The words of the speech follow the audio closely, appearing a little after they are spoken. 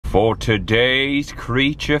For today's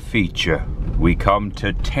creature feature, we come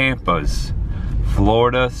to Tampa's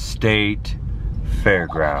Florida State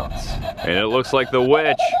Fairgrounds. And it looks like the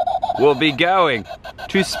witch will be going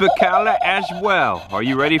to Spookala as well. Are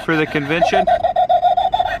you ready for the convention?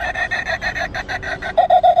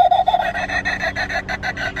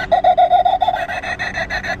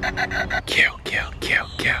 Kill, kill, kill,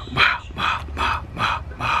 kill. Ma, ma, ma, ma,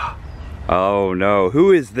 ma. Oh no,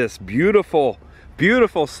 who is this beautiful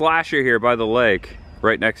slasher here by the lake,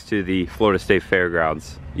 right next to the Florida State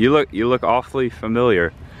Fairgrounds? You look awfully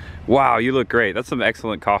familiar. Wow, you look great. That's some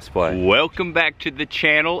excellent cosplay. Welcome back to the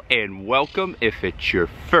channel, and welcome if it's your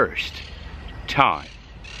first time.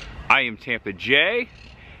 I am Tampa J,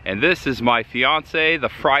 and this is my fiance, the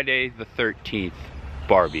Friday the 13th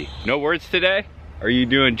Barbie. No words today? Are you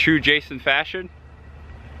doing true Jason fashion?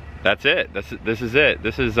 That's it. This is it.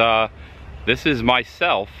 This is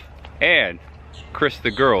myself and Chris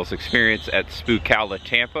the Girl's experience at Spookala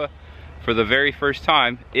Tampa for the very first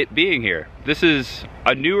time it being here. This is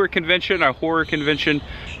a newer convention, a horror convention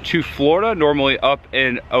to Florida, normally up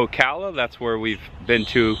in Ocala. That's where we've been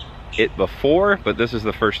to it before, but this is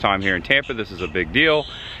the first time here in Tampa. This is a big deal.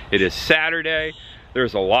 It is Saturday.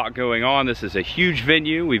 There's a lot going on. This is a huge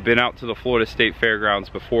venue. We've been out to the Florida State Fairgrounds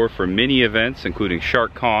before for many events, including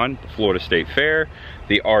Shark Con, the Florida State Fair,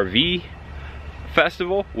 the RV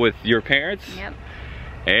Festival with your parents. Yep.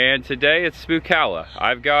 And today it's Spookala.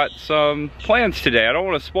 I've got some plans today. I don't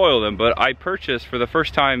want to spoil them, but I purchased for the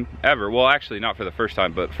first time ever, well actually not for the first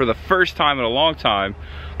time, but for the first time in a long time,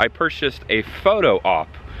 I purchased a photo op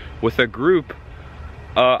with a group.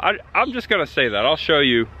 I'm just gonna say that. I'll show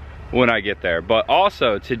you when I get there. But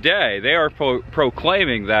also today they are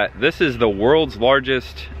proclaiming that this is the world's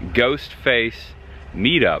largest ghost face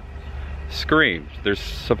meetup. Scream. There's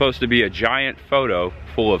supposed to be a giant photo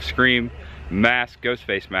full of Scream mask, ghost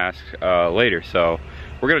face masks later, so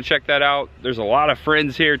we're gonna check that out. There's a lot of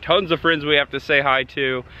friends here, tons of friends we have to say hi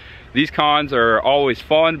to. These cons are always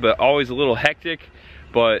fun, but always a little hectic,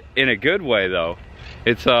 but in a good way though.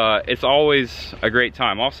 It's always a great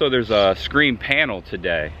time. Also, there's a Scream panel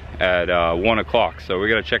today at 1 o'clock, so we're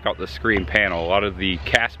gonna check out the Scream panel. A lot of the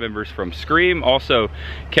cast members from Scream, also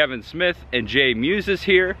Kevin Smith and Jay Muse is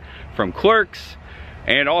here from Clerks,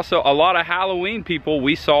 and also a lot of Halloween people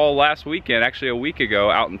we saw last weekend, actually a week ago,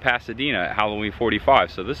 out in Pasadena at Halloween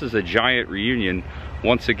 45. So this is a giant reunion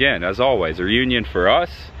once again, as always. A reunion for us,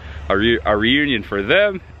 a reunion for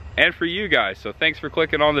them, and for you guys. So thanks for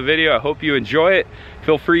clicking on the video. I hope you enjoy it.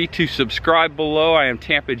 Feel free to subscribe below. I am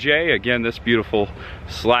Tampa J. Again, this beautiful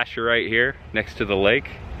slasher right here next to the lake.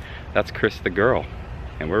 That's Chris the Girl.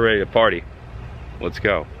 And we're ready to party. Let's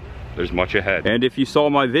go. There's much ahead. And if you saw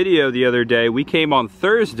my video the other day, we came on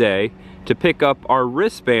Thursday to pick up our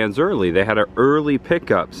wristbands early. They had an early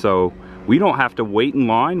pickup, so we don't have to wait in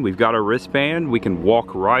line. We've got a wristband. We can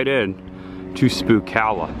walk right in to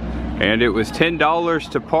Spookala. And it was $10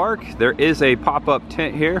 to park. There is a pop-up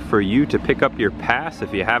tent here for you to pick up your pass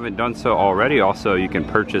if you haven't done so already. Also, you can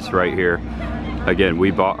purchase right here. Again, we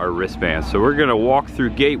bought our wristbands. So we're gonna walk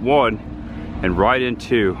through gate 1 and right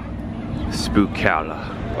into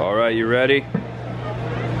Spookala. All right, you ready?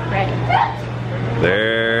 Ready.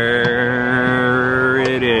 There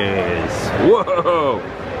it is. Whoa!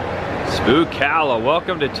 Spookala,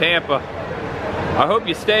 welcome to Tampa. I hope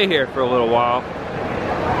you stay here for a little while.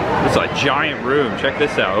 It's a giant room. Check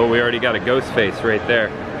this out. Oh, we already got a ghost face right there.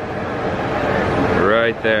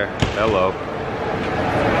 Right there. Hello.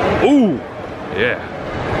 Ooh! Yeah.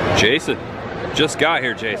 Jason. Just got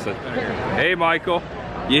here, Jason. Hey, Michael.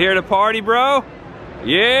 You here to party, bro?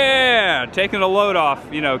 Yeah! Taking a load off,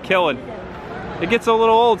 you know, killing. It gets a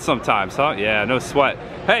little old sometimes, huh? Yeah, no sweat.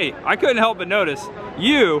 Hey, I couldn't help but notice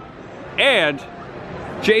you and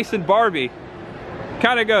Jason Barbie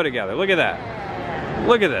kind of go together. Look at that.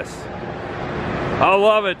 Look at this. I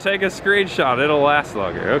love it. Take a screenshot. It'll last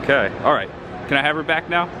longer. Okay. All right. Can I have her back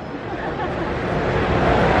now?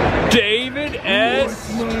 David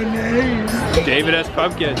S. What's my name? David S.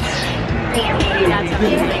 Pumpkin.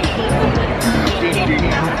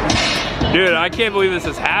 Dude, I can't believe this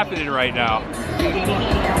is happening right now.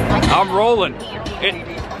 I'm rolling.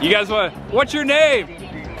 You guys want? What's your name? David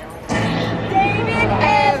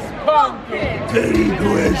S. Pumpkin. Any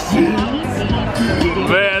questions?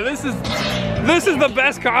 Man, this is the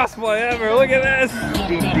best cosplay ever. Look at this.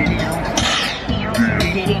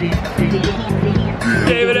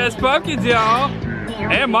 David S. Pumpkins, y'all.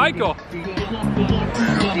 And Michael.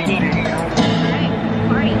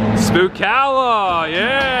 Spookala,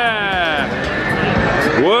 yeah.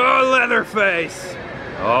 Whoa, Leatherface.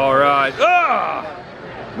 All right. Ah,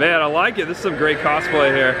 Man, I like it. This is some great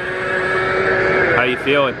cosplay here. How you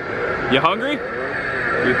feeling? You hungry?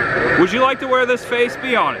 Would you like to wear this face?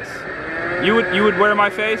 Be honest. You would wear my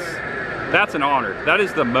face? That's an honor. That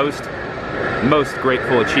is the most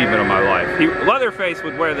grateful achievement of my life. Leatherface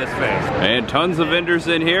would wear this face. And tons of vendors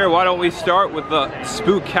in here. Why don't we start with the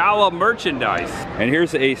Spookala merchandise? And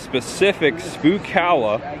here's a specific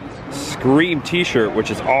Spookala Scream t-shirt, which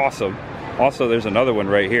is awesome. Also, there's another one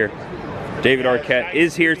right here. David Arquette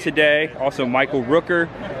is here today. Also, Michael Rooker.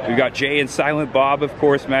 We've got Jay and Silent Bob, of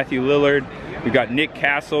course, Matthew Lillard. We've got Nick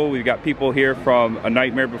Castle. We've got people here from A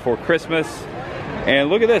Nightmare Before Christmas. And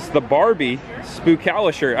look at this, the Barbie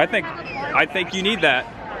Spookala shirt. I think you need that.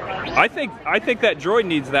 I think that droid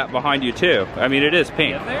needs that behind you too. I mean, it is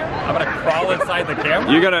pink. I'm gonna crawl inside the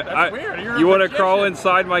camera. You're gonna. That's weird. You want to crawl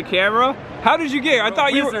inside my camera? How did you get here? I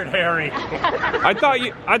thought you were Harry. I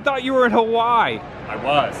thought you were in Hawaii. I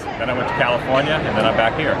was. Then I went to California, and then I'm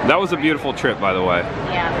back here. That was a beautiful trip, by the way.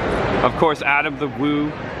 Yeah. Of course, Adam the Woo.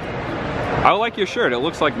 I like your shirt. It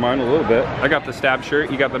looks like mine a little bit. I got the Stab shirt.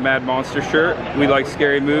 You got the Mad Monster shirt. We like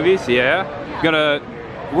scary movies. Yeah.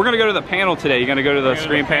 We're gonna go to the panel today. You gonna go to the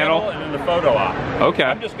Scream panel? And then the photo op. Okay.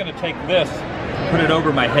 I'm just gonna take this, put it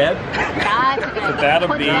over my head. So that'll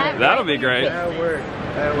be great. That'll work.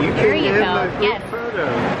 There you go. Yes.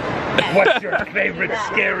 What's your favorite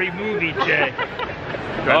scary movie, Jay?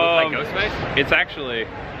 Do I look like Ghostface? It's actually.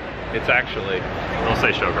 We'll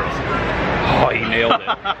say Showgirls. Oh, he nailed it.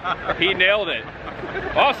 He nailed it.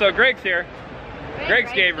 Also, Greg's here.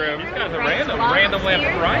 Greg's game room. He's got a random lamp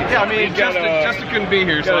of Ryan. Yeah, I mean, Justin couldn't be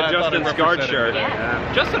here, so I Justin Scarred shirt.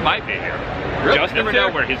 Yeah. Justin might be here. Really? Justin never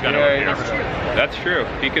know where he's gonna appear. That's true.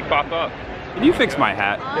 He could pop up. Can you fix my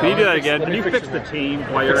hat? Can you do that again? Can you fix the team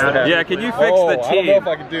while you're at it? Yeah, can you fix the team? I don't know if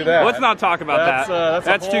I can do that. Let's not talk about that.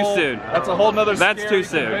 That's too soon. That's a whole nother That's too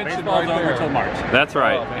soon. Baseball's over till March. That's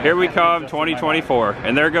right. Here we come, 2024.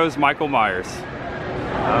 And there goes Michael Myers.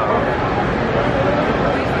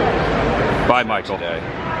 Bye, Michael.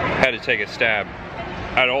 Had to take a stab.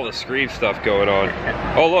 Had all the Scream stuff going on.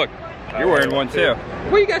 Oh, look. You're wearing one too.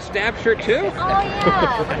 Well, you got a Stab shirt too? Oh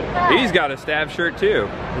yeah. He's got a Stab shirt too.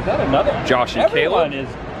 Is that another? Josh and Everyone Caleb.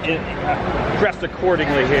 is dressed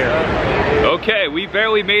accordingly here. Okay, we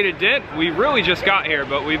barely made a dent. We really just got here,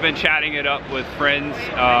 but we've been chatting it up with friends,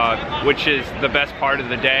 which is the best part of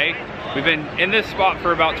the day. We've been in this spot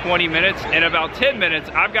for about 20 minutes. In about 10 minutes,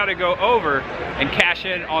 I've got to go over and cash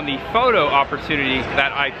in on the photo opportunity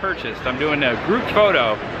that I purchased. I'm doing a group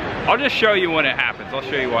photo. I'll just show you when it happens. I'll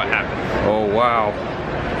show you what happens. Oh, wow.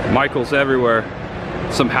 Michael's everywhere.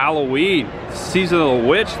 Some Halloween. Season of the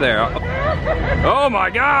Witch there. Oh my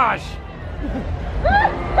gosh!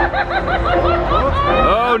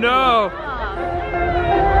 Oh no!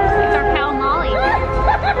 It's our pal Molly.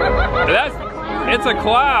 It's a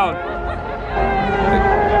clown.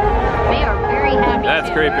 They are very happy. That's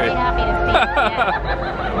They're creepy. Very happy to see you.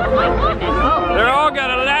 Yeah. Oh my goodness. Oh. They're all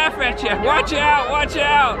gonna laugh at you. Watch out, watch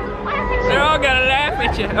out. They're all gonna laugh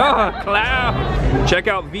at you. Oh, clown. Check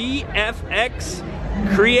out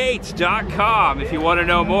VFXcreates.com if you want to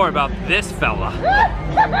know more about this fella.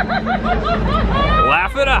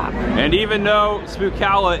 Laugh it up. And even though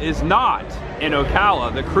Spookala is not in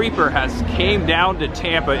Ocala, the Creeper has came down to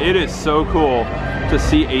Tampa. It is so cool to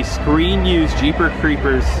see a screen-used Jeepers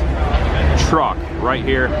Creepers truck right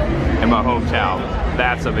here in my hometown.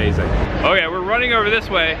 That's amazing. Okay, we're running over this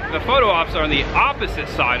way. The photo ops are on the opposite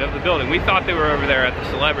side of the building. We thought they were over there at the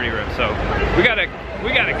celebrity room, so we gotta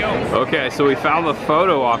go. Okay, so we found the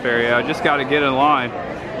photo op area. I just gotta get in line.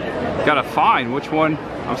 Gotta find which one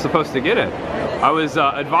I'm supposed to get in. I was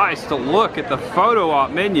advised to look at the photo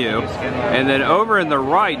op menu, and then over in the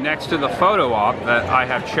right next to the photo op that I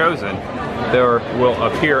have chosen, there will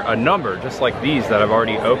appear a number, just like these that I've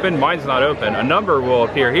already opened. Mine's not open. A number will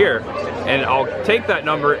appear here, and I'll take that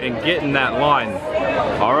number and get in that line.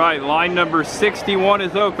 All right, line number 61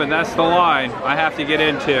 is open. That's the line I have to get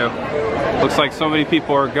into. Looks like so many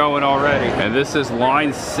people are going already. And this is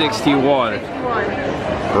line 61.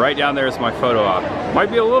 Right down there is my photo op. Might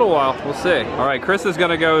be a little while, we'll see. All right, Chris is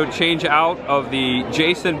gonna go change out of the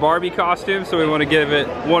Jason Barbie costume, so we wanna give it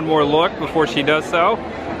one more look before she does so.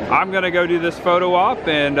 I'm gonna go do this photo op,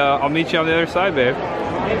 and I'll meet you on the other side, babe.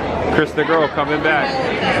 Chris the girl coming back.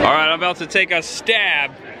 All right, I'm about to take a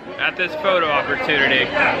stab at this photo opportunity.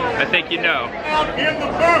 I think you know. In the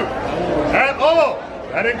booth at all.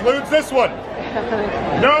 That includes this one.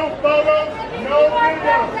 No photos, no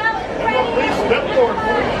videos. Please step forward.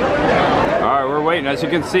 All right, we're waiting. As you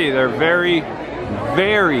can see, they're very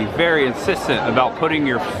insistent about putting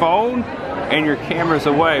your phone and your cameras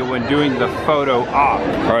away when doing the photo op.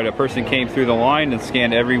 All right, a person came through the line and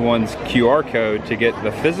scanned everyone's QR code to get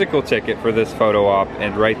the physical ticket for this photo op,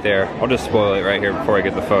 and right there, I'll just spoil it right here before I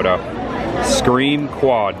get the photo. Scream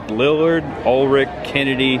Quad, Lillard, Ulrich,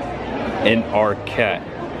 Kennedy, and Arquette.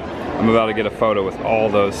 I'm about to get a photo with all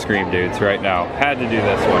those Scream dudes right now. Had to do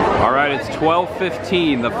this one. All right, it's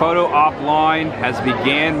 12:15. The photo op line has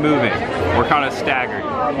began moving. We're kind of staggered.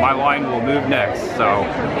 My line will move next, so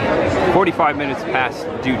 45 minutes past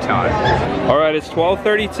due time. All right, it's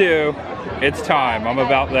 12:32. It's time, I'm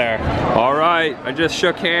about there. All right, I just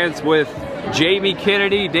shook hands with Jamie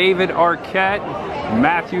Kennedy, David Arquette,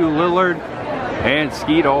 Matthew Lillard, and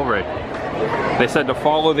Skeet Ulrich. They said to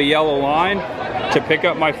follow the yellow line to pick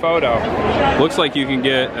up my photo. Looks like you can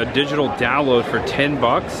get a digital download for 10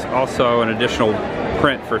 bucks, also an additional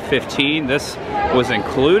print for 15. This was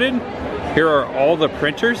included. Here are all the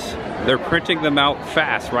printers. They're printing them out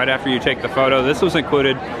fast right after you take the photo. This was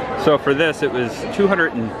included. So for this, it was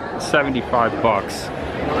 275 bucks.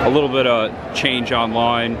 A little bit of change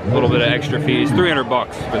online, a little bit of extra fees, 300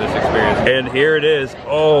 bucks for this experience. And here it is.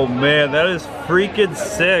 Oh man, that is freaking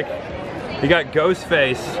sick. You got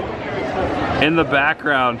Ghostface in the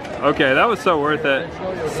background. Okay, that was so worth it.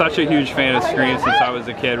 Such a huge fan of Scream since I was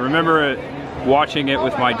a kid. Remember watching it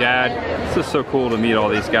with my dad. This is so cool to meet all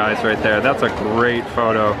these guys right there. That's a great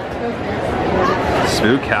photo.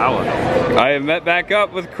 Spookala. I have met back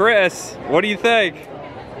up with Chris. What do you think?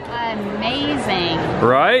 Amazing.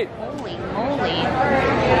 Right? Holy moly.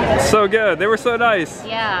 So good. They were so nice.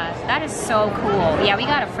 Yeah, that is so cool. Yeah, we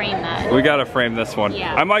gotta frame that. We gotta frame this one.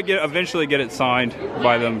 Yeah. I might eventually get it signed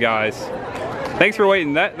by them guys. Thanks for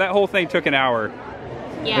waiting. That whole thing took an hour.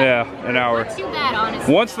 Yeah, an hour. Not too bad,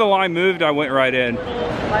 honestly. Once the line moved, I went right in.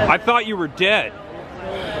 I thought you were dead.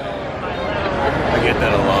 I get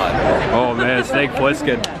that a lot. Oh man, Snake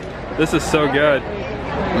Plissken. This is so good.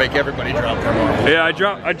 Make everybody drop their marbles. Yeah, I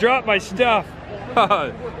dropped my stuff.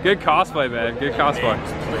 Good cosplay, man. Good cosplay.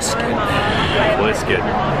 Plissken.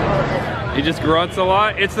 He just grunts a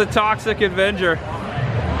lot. It's the Toxic Avenger.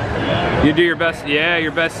 You do your best, yeah,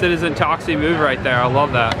 your best citizen Toxie move right there. I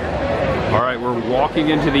love that. All right, we're walking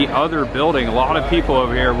into the other building. A lot of people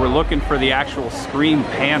over here. We're looking for the actual Scream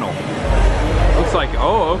panel. Looks like,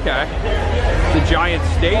 oh, okay. It's a giant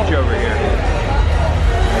stage over here.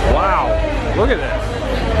 Wow, look at this.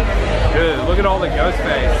 Good, look at all the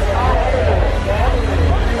Ghostface.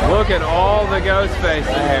 Look at all the Ghostface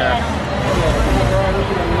in here.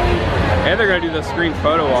 And they're gonna do the Scream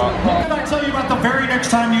photo op. What did I tell you about the very next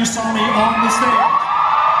time you saw me on the stage?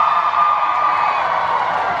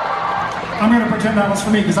 I'm gonna pretend that was for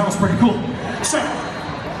me because that was pretty cool. So,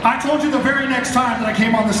 I told you the very next time that I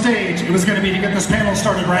came on the stage, it was gonna be to get this panel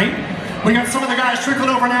started, right? We got some of the guys trickling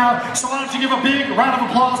over now, so why don't you give a big round of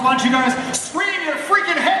applause? Why don't you guys scream your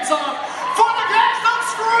freaking heads off for the guys that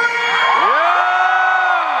scream!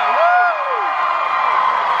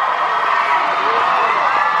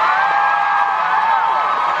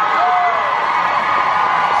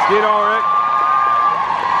 Skeet Ulrich,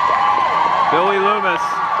 Billy Loomis.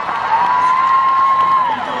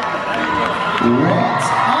 What's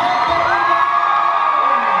up?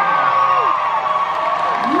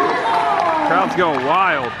 Crowd's going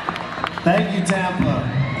wild. Thank you, Tampa.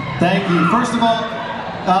 Thank you. First of all,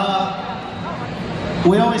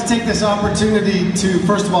 we always take this opportunity to,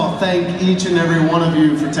 first of all, thank each and every one of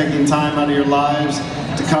you for taking time out of your lives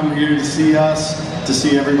to come here to see us, to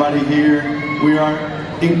see everybody here. We are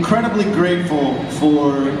incredibly grateful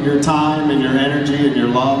for your time and your energy and your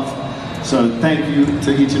love. So thank you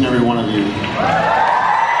to each and every one of you.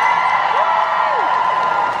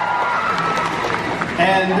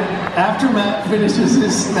 And after Matt finishes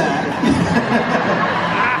his snack,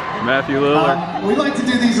 Matthew Lillard. we like to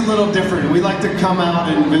do these a little different. We like to come out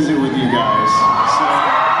and visit with you guys. So,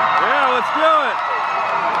 Yeah, let's do it.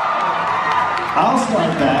 I'll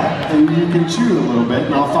start that, and you can chew a little bit,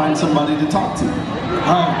 and I'll find somebody to talk to.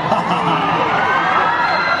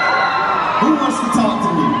 Who wants to talk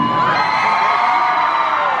to me?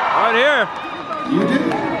 Right here. You do?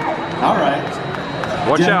 All right.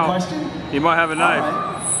 Watch Do you have a out. question? He might have a knife. All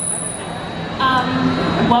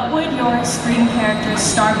right. What would your Scream character's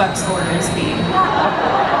Starbucks orders be?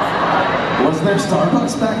 Was there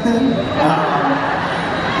Starbucks back then?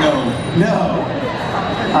 No.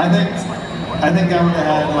 I think I would have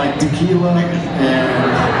had like tequila and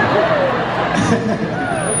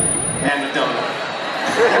and a donut.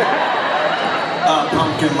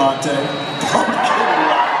 Pumpkin latte. Pumpkin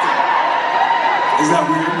latte. Is that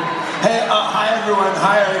weird? Hey, hi everyone.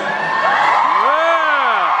 Hi.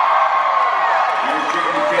 Yeah. There's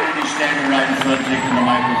Jamie Kennedy standing right just love taking the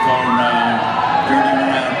microphone,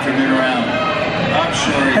 turn it around. I'm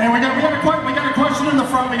sorry. Hey, we got a question in the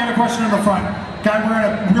front. Guy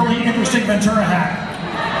wearing a really interesting Ventura hat.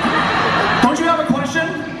 Don't you have a question?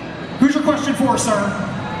 Who's your question for, sir?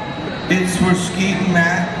 It's for Skeet and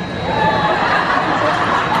Matt.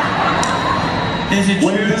 Is it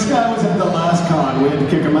When true? this guy was at the last con, we had to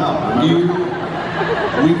kick him out.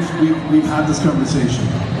 We've had this conversation.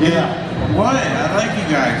 Yeah. What? I like you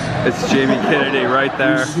guys. It's Jamie Kennedy right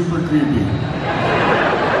there. You're super creepy.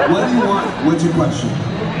 What do you want? What's your question?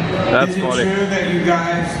 That's Is it funny. true that you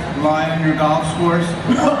guys lie on your golf scores?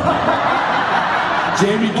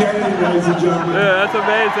 Jamie Kennedy, ladies and gentlemen. Yeah, that's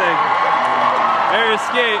amazing. There's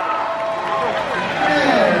Skate.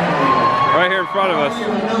 Right here in front of us.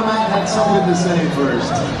 Matt had something to say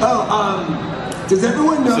first. Does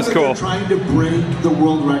everyone know This is that cool. they're trying to break the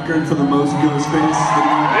world record for the most ghost face?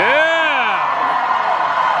 Yeah!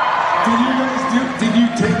 Did you guys did you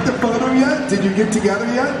take the photo yet? Did you get together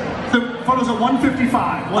yet? The photos at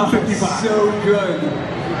 155. 155. So good.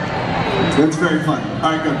 That's very fun.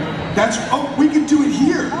 All right, good. We can do it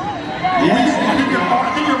here. I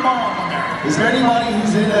think you're borrowing from there. Is there anybody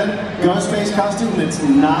who's in a Ghostface costume that's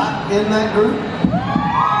not in that group?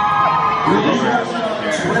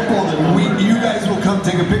 Triple the number. You guys will come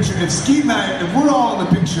take a picture. If Skeet and I, if we're all in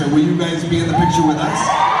the picture, will you guys be in the picture with us?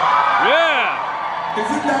 Yeah!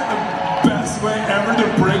 Isn't that the best way ever to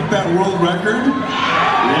break that world record?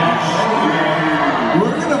 Yes.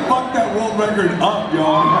 We're gonna fuck that world record up,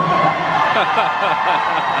 y'all.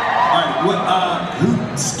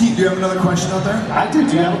 Alright, Skeet, do you have another question out there? I do.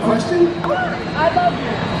 Do you have a question? I love you.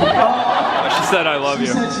 She said I love She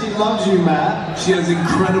you. said she loves you, Matt. She has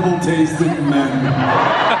incredible taste in men.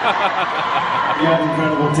 You have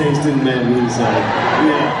incredible taste in men, he said.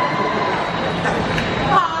 Yeah.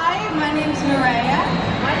 Hi, my name's Nerea.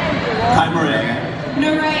 Hi, Maria.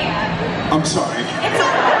 Nerea. I'm sorry. It's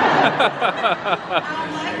okay.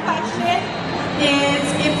 My question is,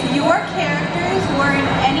 if your characters were in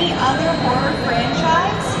any other horror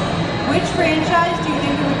franchise, which franchise do you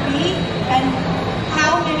think it would be, and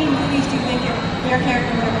how many movies do you think your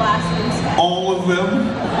character would have lasted instead? All of them.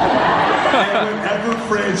 And whatever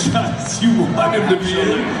franchise you want him to be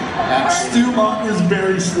in. Stu Macher's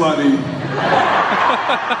very slutty.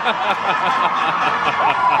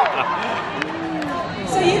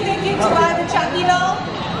 So you think you'd survive a Chucky doll?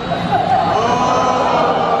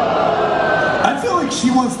 I feel like she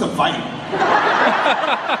wants to fight.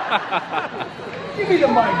 Give me the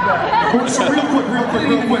mic back. So real quick.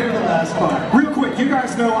 Real quick, you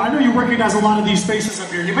guys know, I know you recognize a lot of these faces up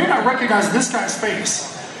here. You may not recognize this guy's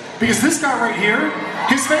face. Because this guy right here,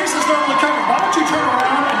 his face is normally covered. Why don't you turn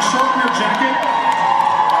around and show him your jacket?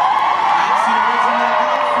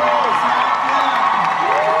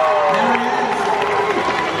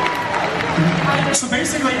 So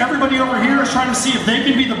basically, everybody over here is trying to see if they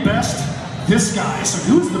can be the best this guy. So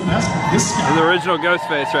who's the best this guy? The original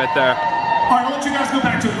Ghostface right there. All right, I'll let you guys go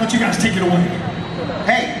back to it. Let you guys take it away.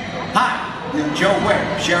 Hey, hi, I'm Joe Wick,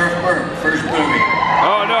 Sheriff Burke, first movie.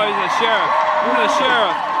 Oh no, he's a sheriff. He's a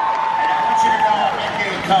sheriff. I want you to know I'm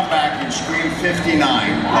making a comeback and scream 59.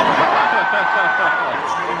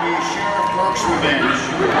 It's going to be Sheriff Burke's revenge.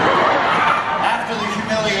 After the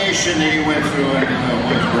humiliation that he went through in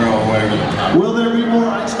Woodsboro or whatever the time. Will there be more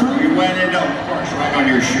ice cream? You went into, of course, right on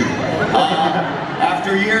your shoe.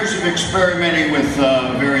 After years of experimenting with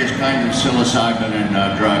various kinds of psilocybin and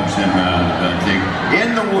drugs and thing,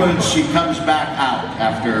 in the woods, he comes back out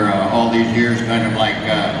after all these years, kind of like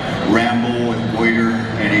ramble and goiter,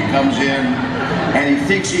 and he comes in and he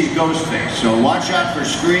thinks he's Ghostface. So watch out for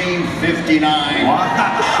Scream 59.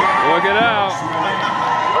 Look it out.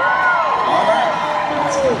 All right.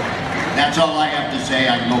 That's all I have to say.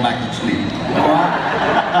 I can go back to sleep.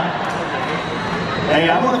 Hey,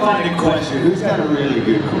 I want to find a question. Who's got a really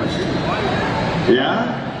good question?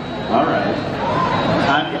 Yeah? All right.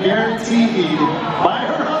 I'm guaranteed by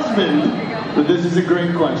her husband that this is a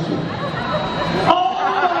great question. Oh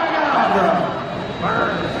my God,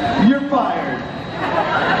 bro! You're fired.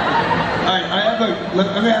 All right,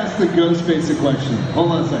 let me ask the Ghostface a question.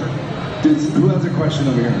 Hold on a second. Who has a question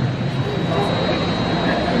over here?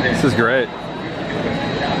 This is great.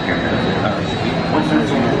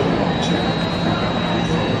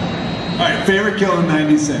 All right, favorite kill in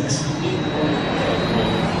 '96.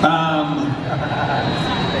 I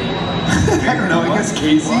don't know, I guess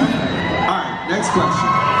Casey. All right, next question.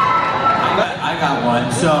 I got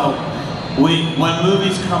one. So, when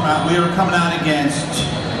movies come out, we were coming out against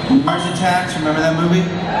Mars Attacks, remember that movie?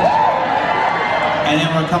 And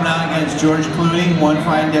then we're coming out against George Clooney, One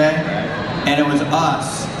Fine Day. and it was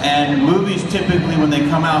us. And movies typically, when they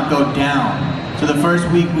come out, go down. So the first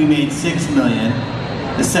week we made 6 million.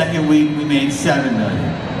 The second week we made 7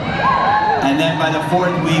 million. And then by the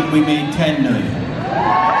 4th week we made 10 million.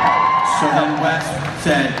 So then Wes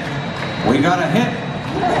said, we got a hit.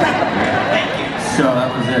 Thank you. So that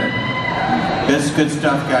was it. This is good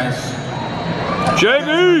stuff, guys.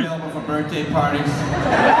 JB! Available for birthday parties.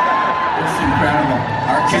 It's incredible.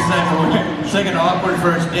 It's like an awkward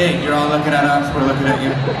first date. You're all looking at us, we're looking at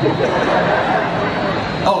you.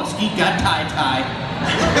 Oh, Skeet got tie-tie.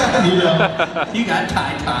 You got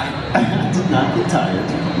tie-tie. I did not get tired.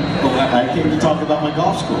 I came to talk about my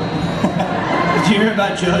golf school. Did you hear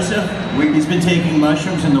about Joseph? He's been taking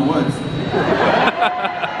mushrooms in the woods.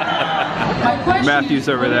 My question Matthew's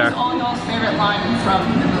over there. What is all y'all's favorite line from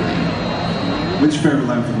the movie? Which favorite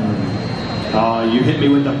line from the movie? Oh, you hit me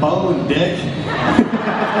with the phone, dick.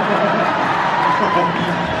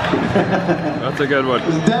 That's a good one.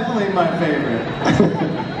 It's definitely my favorite.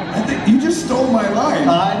 I think you just stole my line.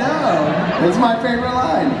 I know. It's my favorite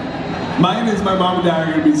line. Mine is my mom and dad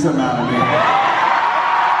are gonna be so mad at me.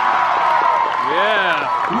 Yeah.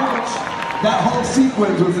 Which, that whole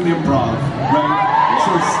sequence was an improv, right?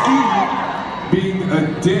 So Ski, being a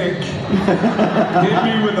dick, hit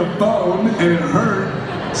me with a phone and it hurt.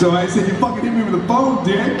 So I said, you fucking hit me with a phone,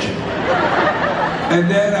 dick. And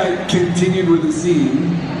then I continued with the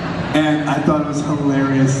scene. And I thought it was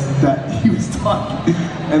hilarious that he was talking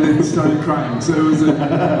and then started crying. So it was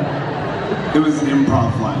an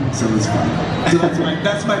improv line, so it was fun. So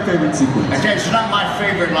that's my favorite sequence. Okay, it's not my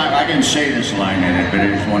favorite line. I didn't say this line in it, but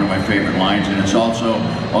it is one of my favorite lines, and it's also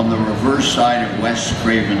on the reverse side of Wes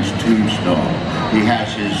Craven's tombstone. He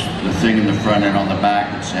has the thing in the front, and on the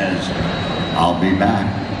back it says, "I'll be back.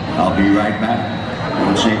 I'll be right back." I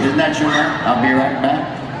would say, isn't that your line? I'll be right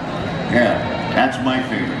back. Yeah, that's my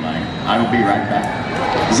favorite line. I will be right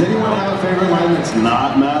back. Does anyone have a favorite line that's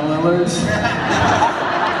not Matt Lillard's?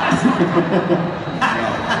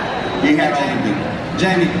 He had all the good ones.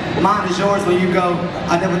 Jamie, mine is yours when you go,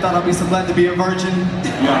 I never thought I'd be so glad to be a virgin.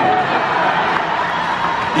 Yeah.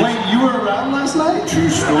 Wait, you were around last night? True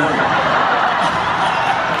story.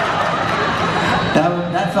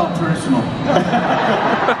 That felt personal.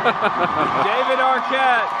 David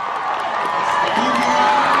Arquette.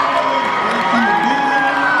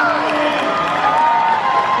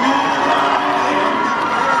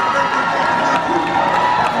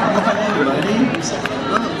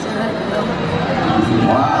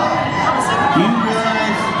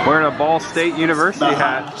 Wearing a Ball State University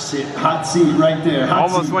hat. Hot seat right there.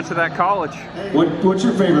 Almost went to that college. What's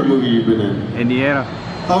your favorite movie you've been in? Indiana.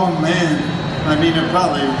 Oh man, I mean it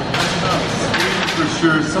probably, for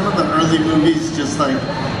sure. Some of the early movies, just like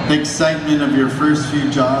the excitement of your first few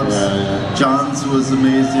jobs. Yeah. John's was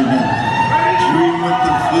amazing, and Dream with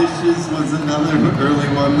the Fishes was another early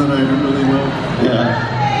one that I really loved.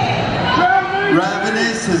 Yeah.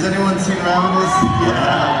 Ravenous, has anyone seen Ravenous?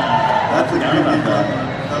 Yeah, that's a good one.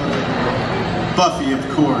 Buffy, of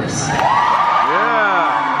course. Yeah.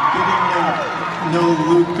 Getting to know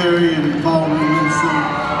Luke Perry and Paul Robinson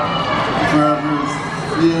forever.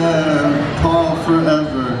 Yeah, Paul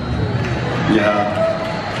forever. Yeah.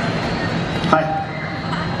 Hi.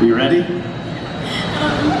 Are you ready?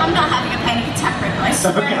 I'm not having a panic attack right now, I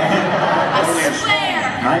swear. Okay. I swear.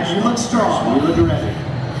 Alright, you look strong. You look ready.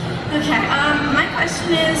 Okay, my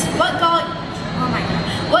question is, what got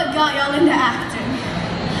y'all into acting?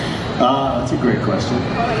 That's a great question.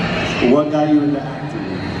 What got you into acting?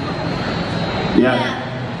 Yeah.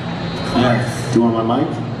 Do you want my mic?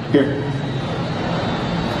 Here.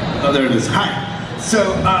 Oh, there it is. Hi.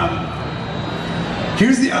 So,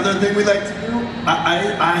 here's the other thing we like to do.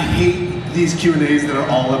 I hate these Q&As that are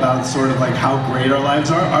all about sort of like how great our lives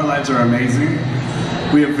are. Our lives are amazing.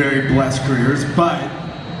 We have very blessed careers, but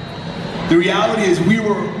the reality is we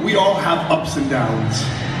all have ups and downs.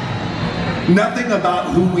 Nothing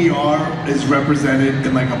about who we are is represented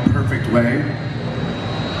in like a perfect way.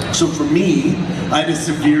 So for me, I had a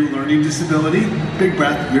severe learning disability. Big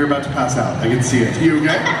breath, you're about to pass out. I can see it. You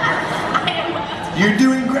okay? You're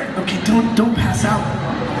doing great. Okay, don't pass out.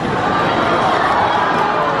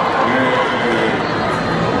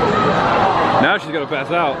 Now she's gonna pass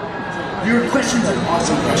out. Your question's an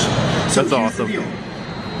awesome question. So that's awesome. The deal.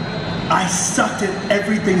 I sucked at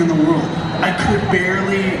everything in the world. I could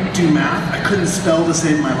barely do math. I couldn't spell to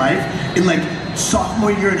save my life. In like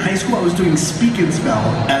sophomore year in high school, I was doing speak and spell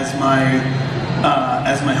as my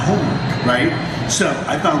homework, right? So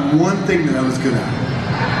I found one thing that I was good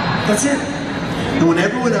at. That's it. And when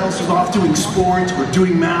everyone else was off doing sports or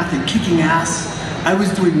doing math and kicking ass, I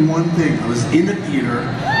was doing one thing. I was in the theater,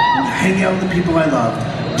 hanging out with the people I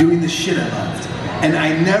loved, doing the shit I loved. And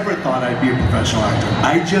I never thought I'd be a professional actor.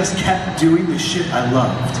 I just kept doing the shit I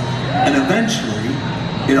loved. And eventually,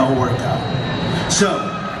 it all worked out. So,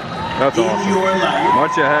 that's in awesome. your life,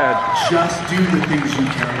 much ahead. Just do the things you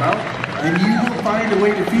care about, and you will find a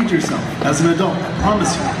way to feed yourself as an adult, I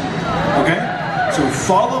promise you. Okay? So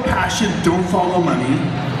follow passion, don't follow money,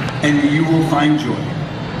 and you will find joy.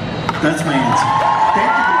 That's my answer.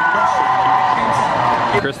 Thank you for the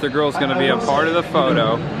question. Chris the girl's gonna be a part of the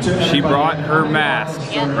photo. She brought her mask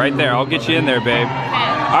right there. I'll get you in there, babe.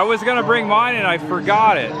 I was gonna bring mine and I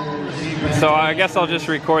forgot it. So I guess I'll just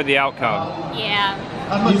record the outcome. Yeah.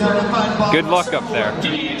 Good luck up there. If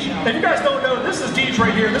you guys don't know, this is Deej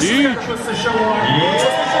right here. This is the guy that puts the show on.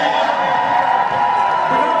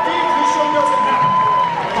 Without Deej, this show doesn't happen.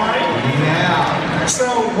 Alright? Yeah. So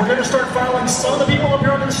we're going to start filing some of the people up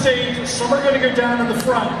here on the stage. Some are going to go down in the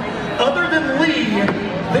front. Other than Lee,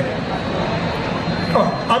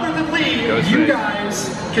 you guys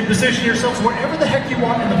can position yourselves wherever the heck you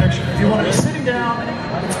want in the picture. If you want to be sitting down,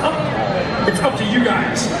 it's up to you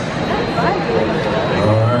guys.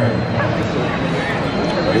 Alright.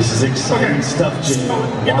 This is exciting stuff, Jay.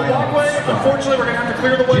 In the walkway, unfortunately, we're going to have to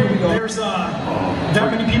clear the way. There's that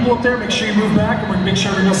many people up there. Make sure you move back, and we're going to make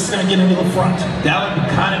sure everyone else is going to get into the front. That would be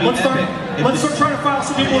kind of Let's start trying to file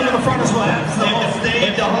some people into the front as well.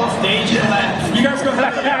 If the whole stage is left. You guys go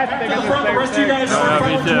ahead to the front. The rest of you guys start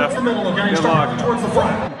filing towards the middle, okay? Start filing towards the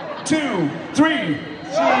front. 2, 3.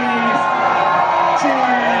 Cheese.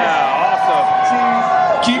 Yeah, awesome. Cheese.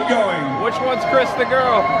 Keep going. Which one's Chris the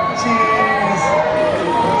girl? Cheese.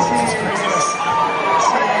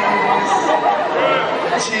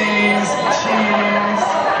 Cheese. Cheese. Cheese.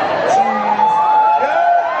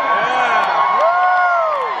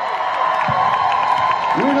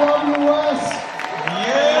 We love you, Wes.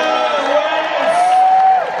 Yeah,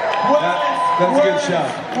 Wes. That's a good shot.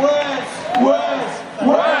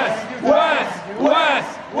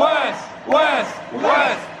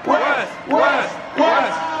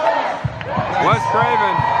 Wes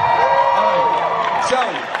Craven. So,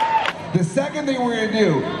 the second thing we're gonna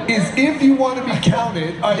do is if you want to be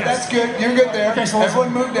counted. All right, that's good. You're good there. Okay, so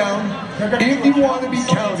everyone move down. If you want to be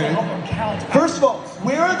counted, first of all,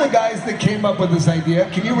 where are the guys that came up with this idea?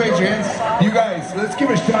 Can you raise your hands? You guys, let's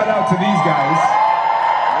give a shout out to these guys.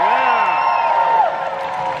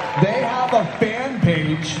 Yeah. They have a fan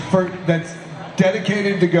page that's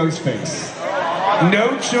dedicated to Ghostface.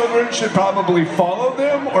 No children should probably follow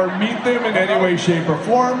them or meet them in any way, shape, or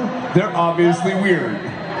form. They're obviously weird.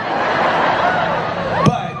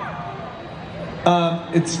 But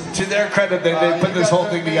it's to their credit that they put this whole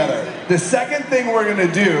thing together. The second thing we're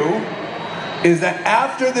gonna do is that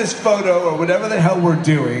after this photo or whatever the hell we're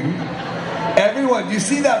doing, everyone, you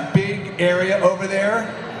see that big area over there?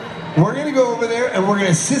 We're gonna go over there and we're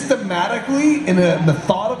gonna systematically, in a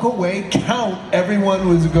methodical way, count everyone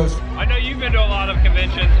who's a ghost. I know you've been to a lot of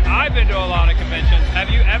conventions. I've been to a lot of conventions. Have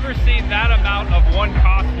you ever seen that amount of one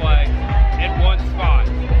cosplay in one spot?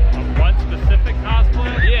 Of one specific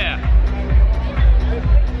cosplay? Yeah.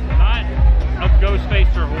 Not of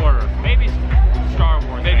Ghostface or horror. Maybe Star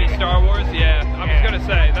Wars. Maybe Star Wars? Yeah. I was gonna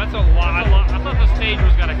say, that's a lot. I thought the stage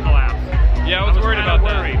was gonna collapse. Yeah, I was worried about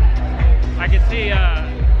that. I could see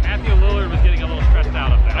Matthew Lillard was getting a little stressed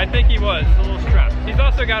out up there. I think he was. He was a little stressed. He's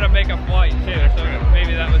also got to make a flight too, so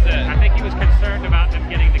maybe that was it. I think he was concerned about them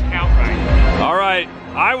getting the count right. All right,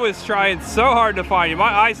 I was trying so hard to find you.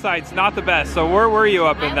 My eyesight's not the best, so where were you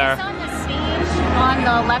up in there? I was on the stage on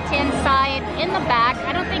the left-hand side, in the back.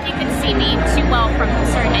 I don't think you could see me too well from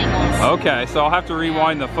certain angles. Okay, so I'll have to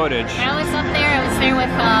rewind the footage. I was up there. I was there with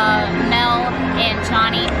Mel and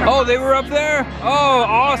Johnny. Oh, they were up there? Oh,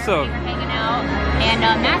 awesome. We were hanging out, and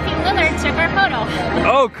Matthew Lillard took our photo.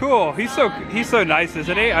 Oh, cool. He's so nice,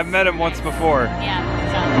 isn't he? I've met him once before. Yeah.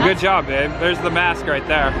 So good job, babe. There's the mask right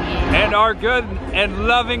there. Yeah. And our good and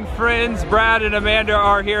loving friends, Brad and Amanda,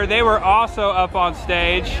 are here. They were also up on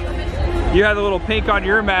stage. You had a little pink on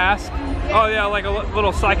your mask. Oh yeah, like a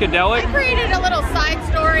little psychedelic. I created a little side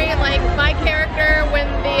story, like my character when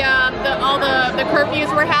all the curfews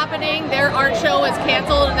were happening, their art show was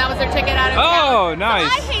canceled and that was their ticket out of town. Oh, nice.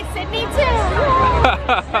 So I hate Sydney too.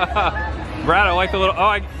 Brad, I like the little,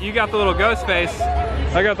 you got the little ghost face.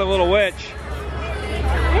 I got the little witch.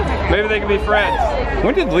 Maybe they can be friends.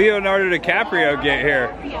 When did Leonardo DiCaprio get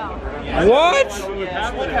here? What?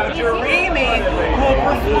 You're really,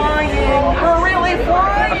 we're flying. We're really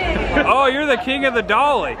flying. Oh, you're the king of the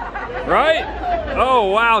dolly, right? Oh,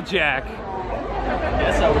 wow, Jack.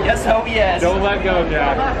 Yes. Don't let go,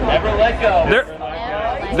 Jack. Never let go.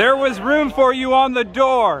 There was room for you on the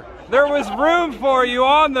door. There was room for you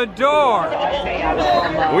on the door.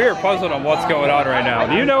 We are puzzled on what's going on right now.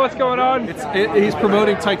 Do you know what's going on? He's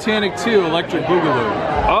promoting Titanic 2 Electric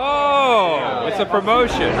Boogaloo. Oh, it's a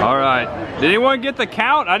promotion. All right. Did anyone get the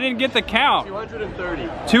count? I didn't get the count. 230.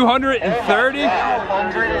 230?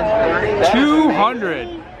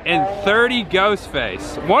 230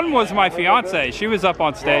 Ghostface. One was my fiance. She was up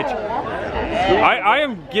on stage. I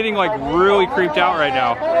am getting like really creeped out right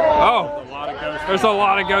now. Oh. There's a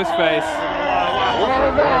lot of Ghostface. A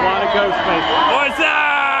lot of Ghostface. What's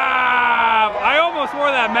up? I almost wore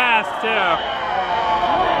that mask too.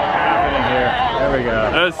 There we go.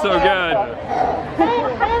 That was so good.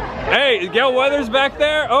 Hey, Gail Weathers back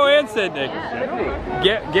there? Oh, and Sydney.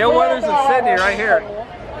 Gail Weathers and Sydney right here.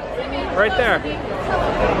 Right there.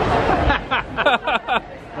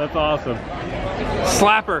 That's awesome.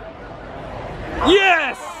 Slapper.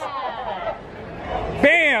 Yes!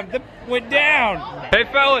 Bam! Went down. Hey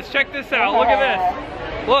fellas, check this out. Look at this.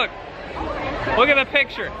 Look. Look at the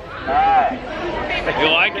picture. You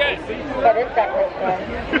like it? I'm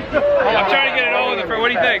trying to get it all in the front. What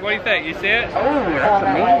do you think? What do you think? You see it?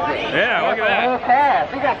 Yeah, look at that.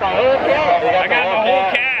 I got the whole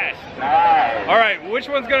cast. All right, which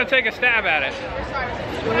one's going to take a stab at it?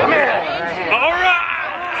 All right!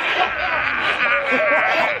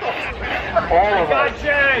 They got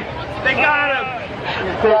Jay. They got him.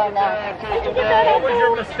 What was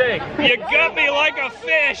your mistake? You got me like a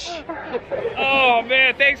fish. Oh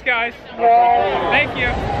man, thanks guys. Thank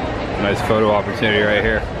you. Nice photo opportunity right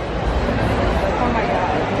here. Oh my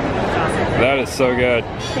God. That is so good.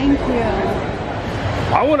 Thank you.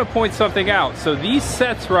 I want to point something out. So these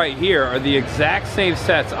sets right here are the exact same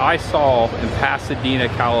sets I saw in Pasadena,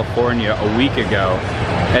 California a week ago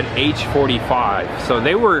at H45. So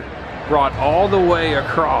they were brought all the way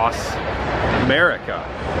across America.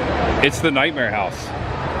 It's the Nightmare House.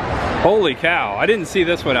 Holy cow. I didn't see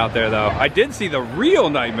this one out there though. I did see the real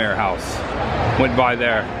Nightmare House. Went by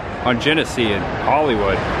there on Genesee in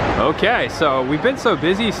Hollywood. Okay, so we've been so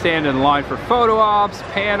busy standing in line for photo ops,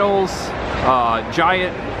 panels,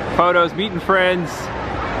 giant photos, meeting friends.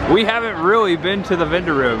 We haven't really been to the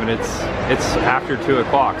vendor room, and it's after 2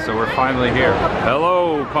 o'clock, so we're finally here.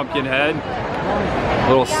 Hello, Pumpkinhead.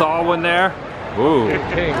 Little saw one there. Ooh,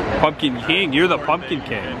 Pumpkin King. You're the Pumpkin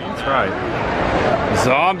King. That's right.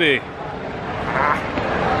 Zombie.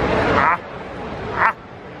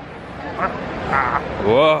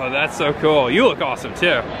 Whoa, that's so cool. You look awesome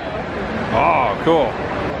too. Oh, cool.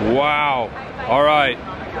 Wow. All right.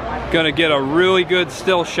 Gonna get a really good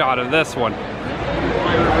still shot of this one.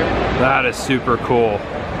 That is super cool.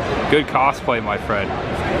 Good cosplay, my friend.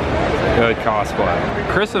 Good cosplay.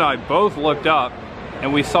 Chris and I both looked up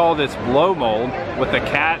and we saw this blow mold with the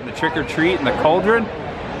cat and the trick or treat and the cauldron.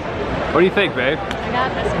 What do you think, babe? I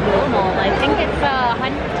got this blow mold. I think it's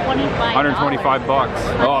 $125. 125 bucks.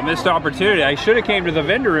 Oh, I missed opportunity. I should have came to the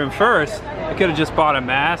vendor room first. I could have just bought a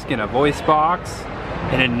mask and a voice box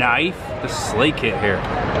and a knife. The Slay kit here.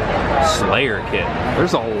 Slayer kit.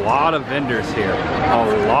 There's a lot of vendors here.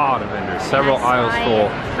 A lot of vendors. Several aisles full.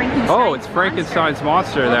 Oh, it's Frankenstein's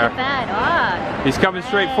monster there. Look at that. Oh, he's coming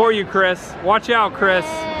straight for you, Chris. Watch out, Chris.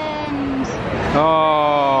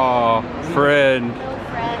 Oh, friend.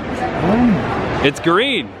 It's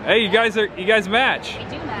green. Hey, you guys match. We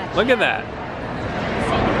do match. Look at that.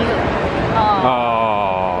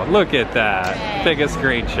 Oh, look at that. Take a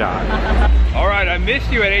screenshot. All right, I missed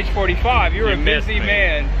you at age 45. You were a busy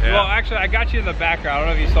man. Yeah. Well, actually, I got you in the background. I don't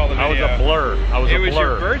know if you saw the video. I was a blur. It was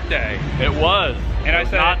your birthday. It was. And I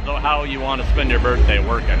said, not how you want to spend your birthday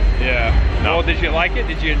working. Yeah. No. Well, did you like it?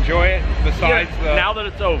 Did you enjoy it? Besides the... Now that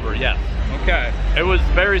it's over, yes. Okay. It was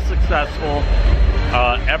very successful.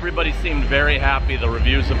 Everybody seemed very happy. The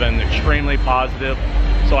reviews have been extremely positive.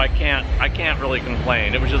 So I can't really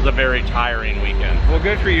complain. It was just a very tiring weekend. Well,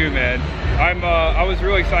 good for you, man. I was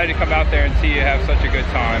really excited to come out there and see you have such a good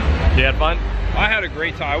time. You had fun? I had a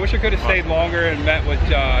great time. I wish I could have stayed longer and met with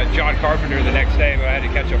John Carpenter the next day, but I had to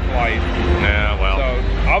catch a flight. Yeah, well. So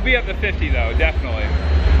I'll be up to 50 though, definitely.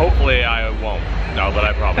 Hopefully I won't. No, but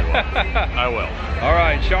I probably will. I will. All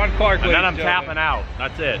right, Sean Clark. And then I'm tapping out.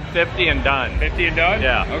 That's it. 50 and done. 50 and done?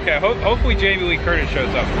 Yeah. Okay. Hopefully Jamie Lee Curtis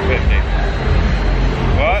shows up for 50.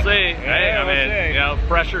 What? We'll see. Hey, I mean, you know,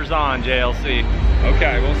 pressure's on, JLC.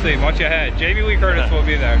 Okay, we'll see. Watch ahead. Jamie Lee Curtis will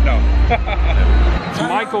be there. No. It's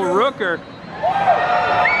Michael Rooker.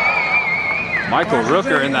 Michael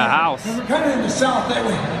Rooker in the house. We're kind of in the South, ain't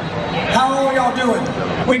we? How are y'all doing?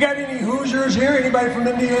 We got any Hoosiers here? Anybody from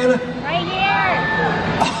Indiana? Right here.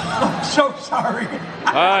 I'm so sorry.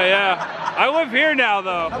 Oh, yeah. I live here now,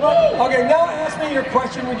 though. Okay, now ask me your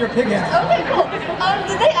question with your pig hat. Okay, cool.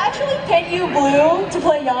 Did they actually paint you blue to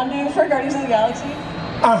play Yondu for Guardians of the Galaxy?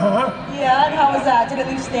 Uh-huh. Yeah, and how was that? Did it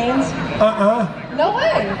leave stains? Uh-uh. No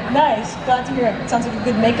way. Nice. Glad to hear it. Sounds like a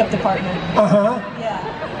good makeup department. Uh-huh. Yeah.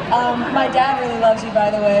 My dad really loves you, by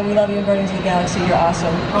the way. We love you in Guardians of the Galaxy. You're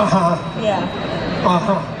awesome. Uh-huh. Yeah.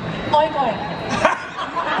 Uh-huh. Oink, oink.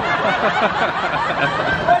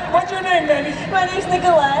 What's your name, baby? My name's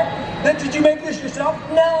Nicolette. Did you make this yourself?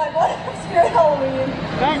 No, I bought it from Spirit Halloween.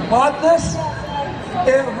 You bought this?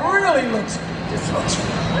 It really looks,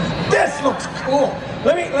 this looks cool.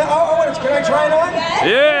 Let me, can I try it on?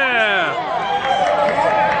 Yeah!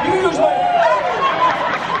 You use my,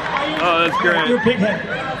 Oh, that's great. your pig head.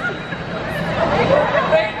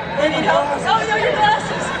 Wait, need help? Oh, no, your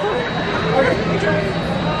glasses.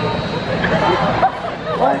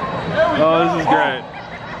 Oh, this is great.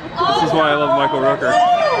 This is why I love Michael Rooker.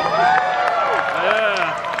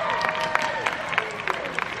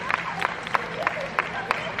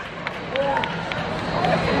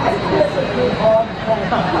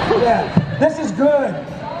 Yeah, this is good.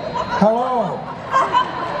 Hello.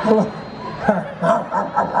 Hello.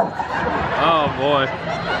 Oh boy.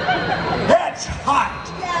 That's hot.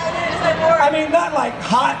 I mean, not like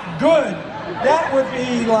hot good. That would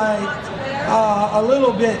be like a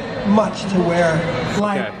little bit much to wear.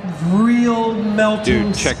 Like real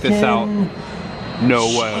melting Dude, check this out. No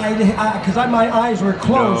way. Because my eyes were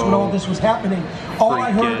closed when all this was happening. All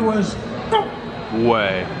I heard was...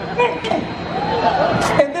 Way.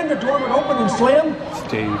 And then the door would open and slam.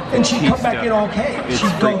 Dave and she'd come back in okay. It's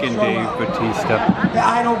she'd freaking Dave Bautista.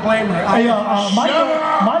 I don't blame her. Hey,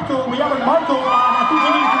 Michael, we have Michael. I think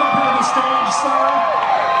we need to come up here on the stage, sir.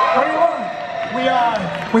 What do you want?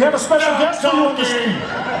 We have a special guest for you on the stage.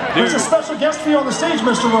 There's a special guest for you on the stage,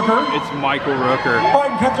 Mr. Rooker. It's Michael Rooker. Oh, I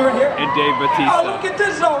can cut through it here? And Dave Bautista. Oh, look at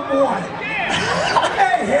this old boy.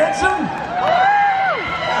 Hey, handsome.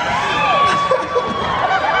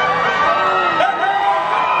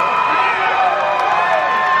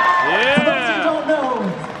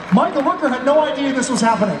 Michael Rooker had no idea this was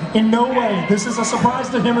happening. In no way. This is a surprise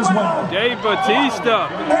to him as well. Dave Bautista.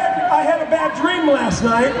 I had a bad dream last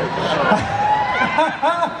night.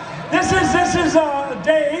 This is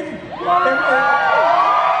Dave.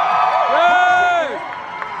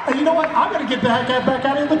 And you know what? I'm going to get back out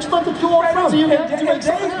of here. Let's let the two old friends of you have to make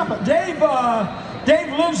something happen. Dave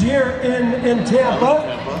lives here in Tampa.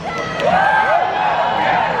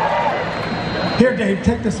 Here, Dave,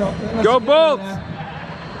 take this up. Go Bolts!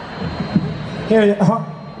 Here,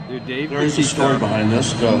 Dude, Dave there is a story behind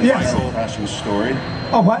this, the yes. panel crashing story.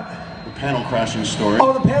 Oh, what? The panel crashing story.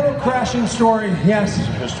 Oh, the panel crashing story, yes. There's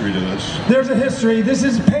a history to this. There's a history. This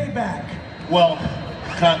is payback. Well,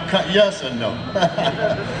 yes and no.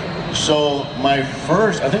 So I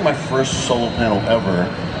think my first solo panel ever,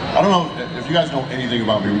 I don't know if you guys know anything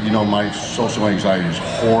about me, you know my social anxiety is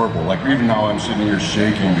horrible. Like even now I'm sitting here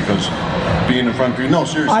shaking because being in front of people, no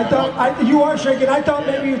seriously. You are shaking. I thought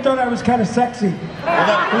maybe you thought I was kind of sexy.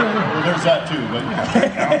 Well, there's that too, but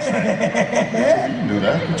you knew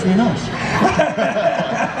that between us.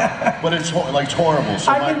 But it's horrible.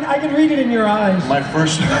 So I can read it in your eyes. My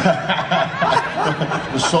first,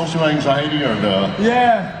 the social anxiety or the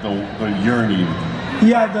yearning.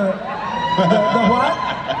 Yeah, the what?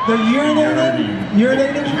 The urinating?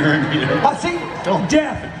 Urinating? See,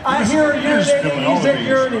 death. I hear urinating, you said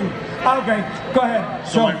yearning. Okay, go ahead.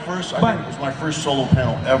 So I think it was my first solo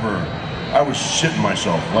panel ever. I was shitting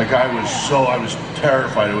myself. Like I was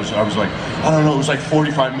terrified. I was like, I don't know, it was like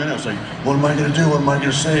 45 minutes. Like, what am I gonna do? What am I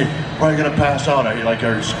gonna say? Am I gonna pass out? I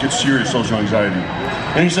get serious social anxiety.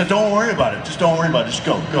 And he said, don't worry about it. Just don't worry about it. Just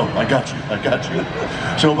go. I got you.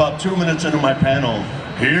 So about 2 minutes into my panel,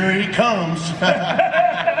 here he comes.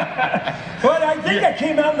 Well, I think I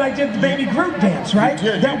came out and I did the Baby Groot dance, right?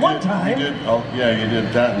 You did, one time. You did. Oh, yeah, you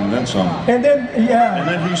did that and then some. And then, yeah. And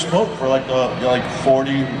then he spoke for like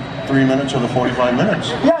 43 minutes of the 45 minutes.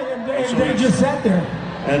 Yeah, and they just sat there.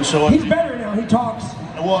 And so he's better now. He talks.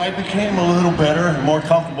 Well, I became a little better and more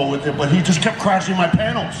comfortable with it, but he just kept crashing my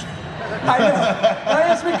panels. I know.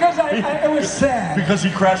 That's because it was sad. Because he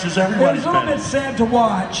crashes everybody's panels. It was a little bit sad to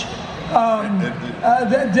watch.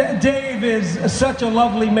 Dave is such a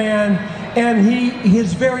lovely man, and he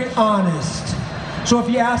is very honest. So if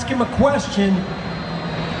you ask him a question,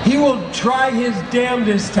 he will try his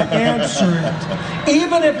damnedest to answer it,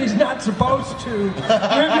 even if he's not supposed to.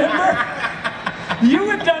 Remember? You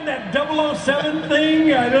had done that 007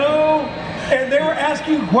 thing, I know, and they were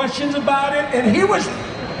asking questions about it, and he was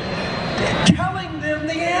telling them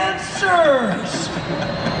the answers.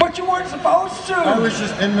 But you weren't weren't supposed to. I was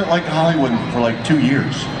just in like Hollywood for like 2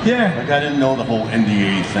 years. Yeah. Like I didn't know the whole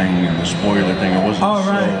NDA thing and the spoiler thing. It wasn't. Oh,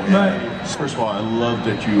 right, right. First of all, I love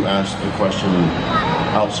that you asked the question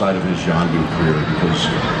outside of his Yondu career because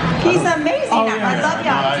He's amazing. Oh, yeah. I love I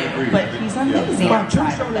Yondu, agree. but he's amazing. Well,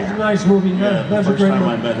 Tombstone is a nice movie. Yeah, That's the a first great time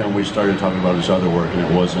I movie. met him, we started talking about his other work, and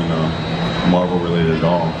it wasn't Marvel related at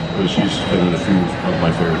all. He's been in a few of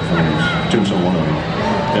my favorite films. Tombstone, one of them.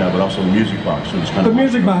 Yeah, but also the Music Box. It was kind The of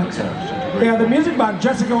Music Box. Yeah, the Music Box.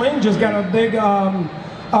 Jessica Lange just got a big,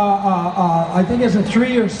 I think it's a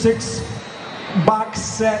 3 or 6 box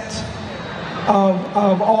set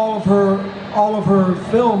of all of her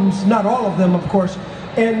films. Not all of them, of course.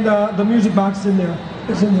 And the Music Box is in there.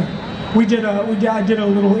 It's in there. I did a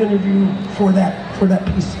little interview for that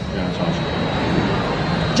piece. Yeah, that's awesome.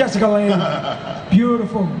 Jessica Lange,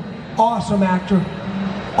 beautiful, awesome actor.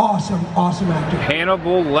 Awesome actor.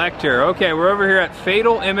 Hannibal Lecter. Okay, we're over here at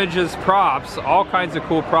Fatal Images Props. All kinds of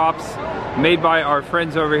cool props made by our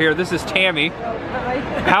friends over here. This is Tammy.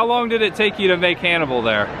 How long did it take you to make Hannibal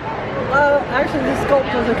there? Actually, the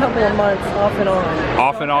sculpt was a couple of months, off and on.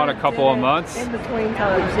 Off and on a couple of months? In between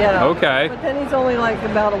times, yeah. Okay. But then he's only like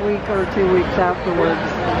about a week or 2 weeks afterwards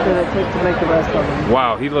that it takes to make the rest of them.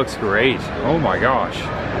 Wow, he looks great. Oh my gosh.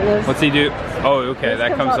 What's he do? Oh, okay,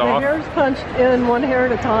 that comes off. The hair's punched in one hair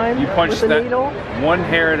at a time. You punch with the that needle. one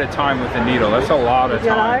hair at a time with the needle. That's a lot of He's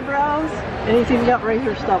got time. eyebrows, and he's even got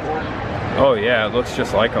razor stubble. Oh yeah, it looks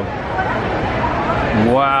just like him.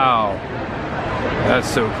 Wow. That's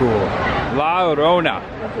so cool. La Llorona.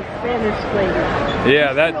 That's a Spanish lady.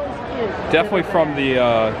 Yeah, that definitely from the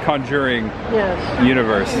Conjuring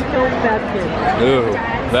universe. She kills bad kids. Ooh,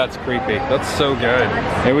 that's creepy. That's so good.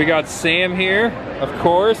 And we got Sam here, of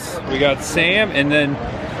course. We got Sam, and then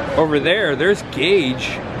over there's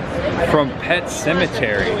Gage from Pet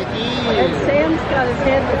Cemetery. And Sam's got his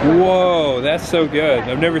head. Whoa, that's so good.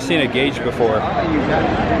 I've never seen a Gage before.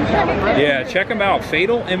 Yeah, check them out.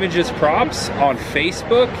 Fatal Images Props on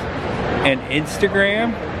Facebook and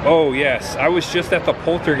Instagram. Oh yes, I was just at the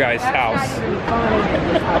Poltergeist house.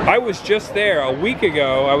 I was just there a week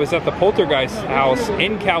ago. I was at the Poltergeist house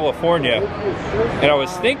in California, and I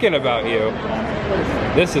was thinking about you.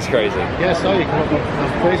 This is crazy. Yeah, I saw you come up on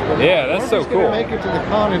Facebook. Yeah, that's so cool. Make it to the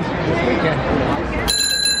con this weekend.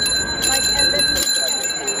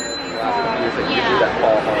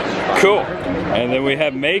 Cool. And then we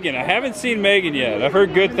have Megan. I haven't seen Megan yet. I've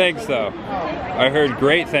heard good things though. I heard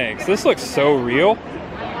great things. This looks so real.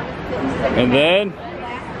 And then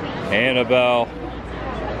Annabelle.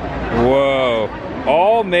 Whoa.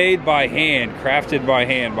 All made by hand, crafted by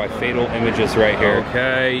hand by Fatal Images right here.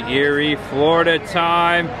 Okay, Erie, Florida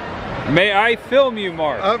time. May I film you,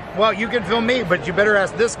 Mark? Well, you can film me, but you better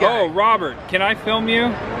ask this guy. Oh, Robert, can I film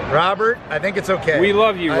you? Robert, I think it's okay. We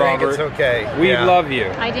love you, Robert. I think it's okay. We love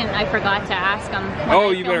you. I forgot to ask him.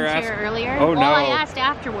 Oh, you better ask. Earlier. Oh, no. Well, I asked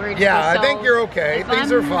afterwards. Yeah, so I think you're okay.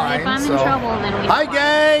 Things are fine. If I'm so. in trouble, then we Hi,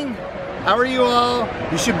 gang. How are you all?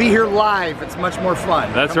 You should be here live. It's much more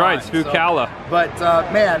fun. That's right, Spookala. So, but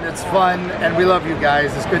man, it's fun, and we love you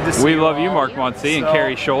guys. It's good to see you. We love you, all. Mark Monsie, and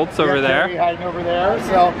Carrie Schultz over there. Carrie hiding over there.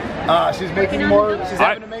 So she's making more. She's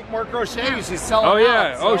having to make more crochets. She's selling. Oh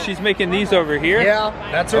yeah. out, so. Oh, she's making these over here. Yeah,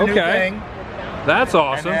 that's her new thing. That's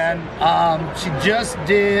awesome. And then she just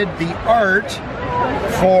did the art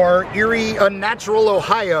for Erie Unnatural,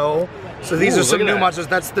 Ohio. So these are some new monsters.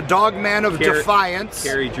 That's the Dogman of Defiance.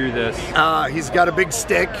 Carrie drew this. He's got a big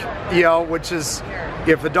stick, you know, which is,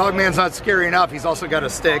 if the Dogman's not scary enough, he's also got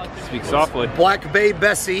a stick. Speak softly. Black Bay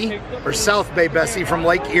Bessie, or South Bay Bessie from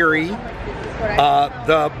Lake Erie.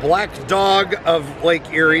 The Black Dog of Lake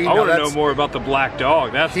Erie. I want to know more about the Black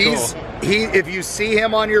Dog. That's cool. If you see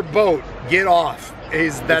him on your boat, get off.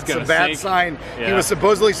 That's a bad sign. Yeah. He was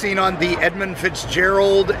supposedly seen on the Edmund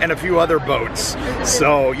Fitzgerald and a few other boats,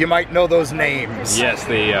 so you might know those names. Yes,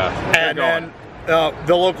 and then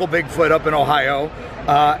the local Bigfoot up in Ohio,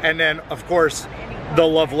 and then of course the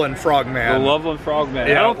Loveland Frogman. The Loveland Frogman.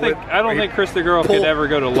 Yeah, I don't think Chris the Girl could ever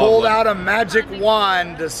go to Loveland. Pulled out a magic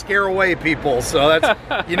wand to scare away people. So that's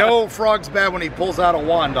Frog's bad when he pulls out a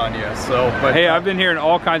wand on you. So, but hey, I've been hearing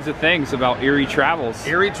all kinds of things about Erie Travels.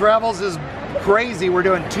 Erie Travels is crazy. We're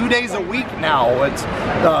doing 2 days a week now. It's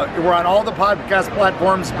we're on all the podcast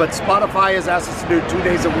platforms, but Spotify has asked us to do 2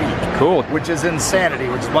 days a week. Cool. Which is insanity,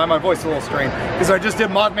 which is why my voice is a little strange. Because I just did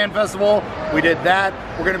Mothman Festival. We did that.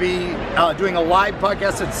 We're going to be doing a live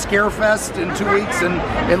podcast at Scarefest in 2 weeks in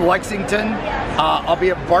Lexington. I'll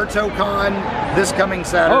be at BartoCon this coming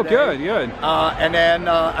Saturday. Oh, good, good. And then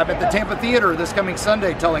I'm at the Tampa Theater this coming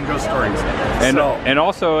Sunday telling ghost stories. And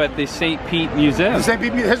also at the St. Pete Museum. The St.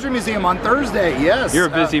 Pete History Museum on Thursday. Thursday, yes. You're a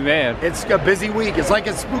busy man. It's a busy week. It's like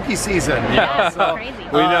it's spooky season. Yeah, so, crazy.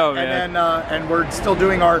 We know, man. And then, and we're still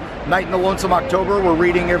doing our Night in the Lonesome October. We're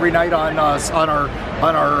reading every night on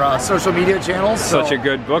our social media channels. So such a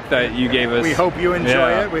good book that you gave us. we hope you enjoy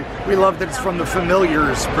it. We love that it's from the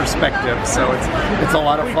familiar's perspective, so it's a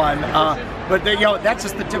lot of fun. But you know, that's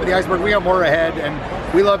just the tip of the iceberg. We have more ahead, and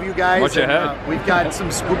we love you guys. Much ahead. We've got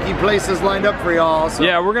some spooky places lined up for y'all. So.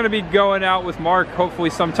 Yeah, we're going to be going out with Mark hopefully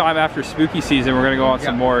sometime after spooky season. We're going to go on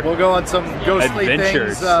some more. We'll go on some ghostly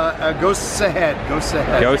adventures. things. Ghosts ahead. Ghosts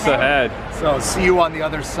ahead. Ghosts ahead. So see you on the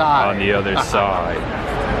other side. On the other side.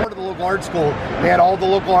 Part of the local art school, they had all the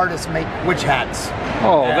local artists make witch hats.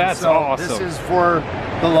 Oh, And that's so awesome. This is for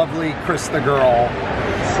the lovely Chris the girl.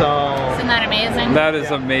 So Isn't that amazing? That is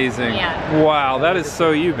amazing. Yeah. Wow, that is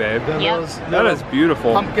so you, babe. Yep. That is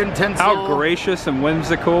beautiful. Pumpkin tinsel. How gracious and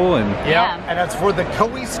whimsical and Yeah, and that's for the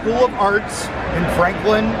Coe School of Arts in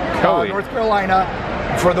Franklin, North Carolina,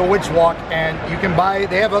 for the Witch Walk. And you can buy,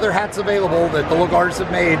 they have other hats available that the local artists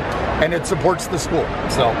have made, and it supports the school.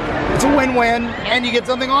 So it's a win-win, and you get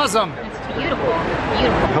something awesome. It's beautiful,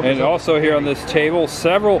 beautiful. And also here on this table,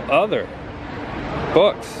 several other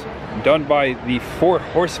books done by the Four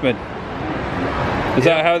Horsemen. Is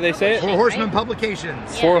that how they say it? Four Horsemen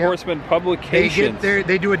Publications. Four Horsemen Publications.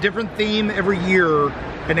 They do a different theme every year,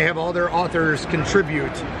 and they have all their authors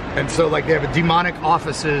contribute. And so, like, they have demonic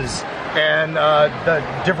offices and the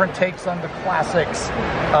different takes on the classics.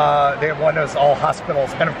 They have one that's all hospitals,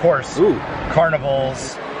 and of course,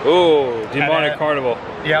 carnivals. Ooh, Demonic Carnival.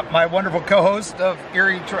 Yeah, my wonderful co-host of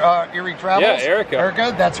Eerie Travels. Yeah, Erica.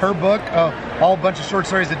 Erica, that's her book. All a bunch of short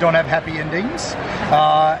stories that don't have happy endings.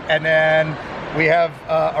 And then we have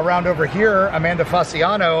around over here, Amanda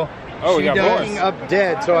Fasciano. Oh, we she got does more. Waking Up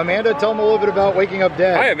Dead. So Amanda, tell them a little bit about Waking Up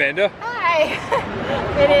Dead. Hi, Amanda. Hi.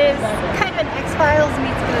 It is kind of an X-Files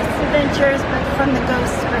meets Ghost Adventures, but from the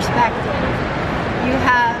ghost's perspective. You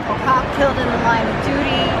have a cop killed in the line of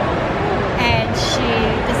duty, and she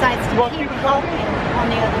decides to keep helping on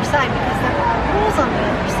the other side because there are rules on the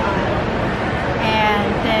other side. And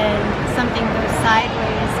then something goes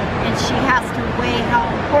sideways, and she has to weigh how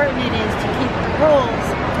important it is to keep the rules.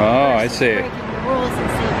 Oh, I see. Breaking the rules and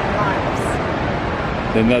saving lives.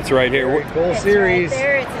 Then that's right here. Very cool series. Right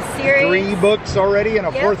there, it's a series. 3 books already, and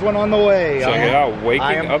a 4th one on the way. Check it out.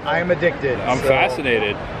 Waking Up. I am addicted. I'm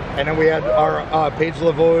fascinated. And then we had our Paige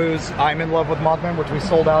LeVaux's I'm in Love with Mothman, which we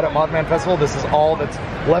sold out at Mothman Festival. This is all that's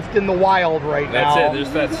left in the wild right now. That's it.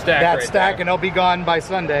 There's that stack. That right stack, there. and it'll be gone by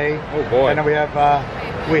Sunday. Oh boy. And then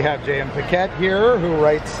we have J.M. Paquette here, who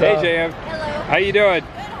writes. Hey, J.M. Hello. How you doing? Good.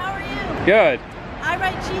 How are you? Good. I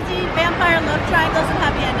write cheesy vampire love triangles and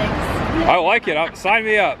happy endings. I like it. Sign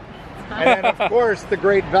me up. And then, of course, the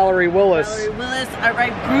great Valerie Willis. Valerie Willis. I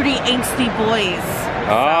write broody, angsty boys.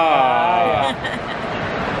 Ah.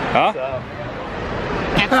 Huh?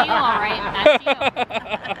 That's you, all right.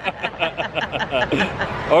 That's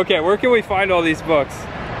you. Okay, where can we find all these books?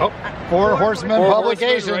 Oh, Four Horsemen Four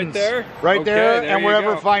Publications. Horsemen right there? Right Okay, there, there and you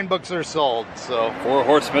wherever go. fine books are sold. So Four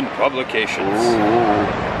Horsemen Publications.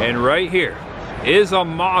 And right here is a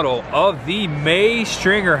model of the May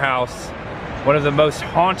Stringer House, one of the most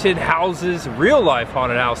haunted houses, real life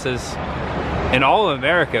haunted houses in all of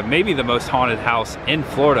America, maybe the most haunted house in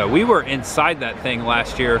Florida. We were inside that thing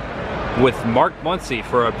last year with Mark Muncy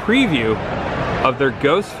for a preview of their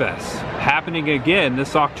Ghost Fest, happening again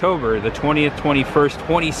this October, the 20th, 21st,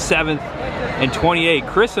 27th, and 28th.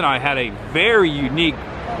 Chris and I had a very unique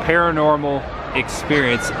paranormal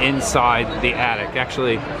experience inside the attic,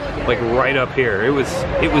 actually like right up here. It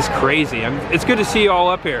was crazy. It's good to see you all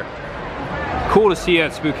up here. Cool to see you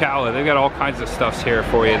at Spookala. They've got all kinds of stuffs here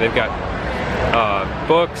for you. They've got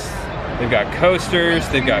books, they've got coasters,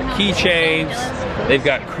 they've got keychains, they've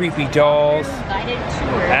got creepy dolls,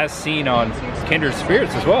 as seen on Kindred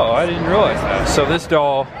Spirits as well. I didn't realize that. So this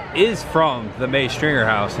doll is from the May Stringer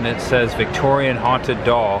House, and it says Victorian Haunted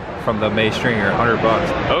Doll from the May Stringer, 100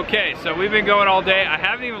 bucks. Okay, so we've been going all day. I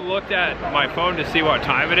haven't even looked at my phone to see what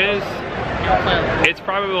time it is. It's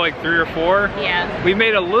probably like 3 or 4. Yeah. We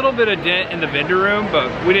made a little bit of dent in the vendor room, but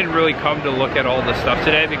we didn't really come to look at all the stuff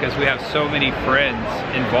today because we have so many friends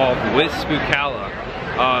involved with Spookala.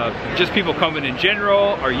 Just people coming in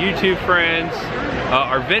general, our YouTube friends,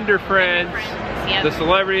 our vendor friends, the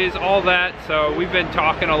celebrities, all that. So we've been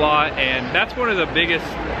talking a lot, and that's one of the biggest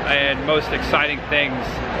and most exciting things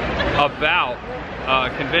about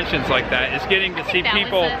conventions like that is getting to see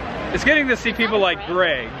people. It's getting to see people like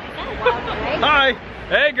Greg. Hi.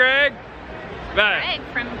 Hey, Greg. Bye. Greg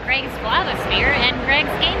from Greg's Vlogosphere and Greg's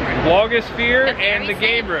Game Room. Vlogosphere and the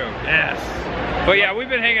Game Room. Yes. But yeah, we've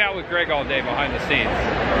been hanging out with Greg all day behind the scenes.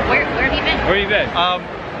 Where have you been? Where have you been?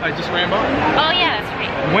 I just ran by. Oh yeah, that's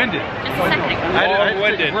right. Winded. Just a second ago. I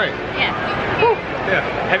winded. Yeah. Yeah.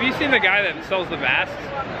 Have you seen the guy that sells the masks?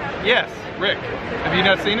 Yes, Rick. Have you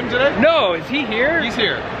not seen him today? No, is he here? He's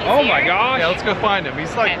here. Oh my gosh. Yeah, let's go find him.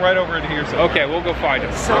 He's like right over in here. Okay, we'll go find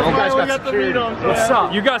him. So you guys got security. What's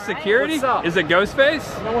up? You got security? What's up? Is it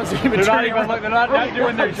Ghostface? No one's even They're not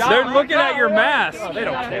doing their job. They're looking at your mask. Oh, they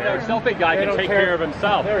don't care. Their selfie guy can take care of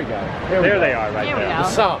himself. There we go. There they are right there.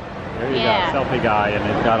 What's up? There you go, selfie guy, and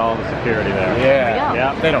they've got all the security there.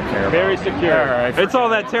 Yeah, they don't care. Very secure. All right. It's all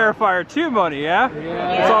that Terrifier 2 money, yeah?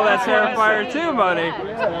 It's all that Terrifier 2 money.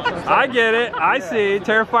 I get it. I see.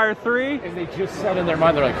 Terrifier 3. And they just said in their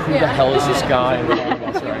mind, they're like, who the hell is this guy?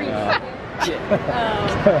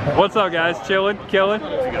 What's up, guys? Chilling? Killing?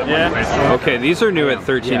 Yeah. Okay, these are new at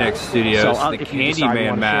 13X Studios. So, the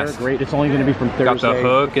Candyman mask. Great. It's only going to be from Thursday. Got the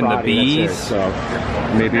hook and the bees. So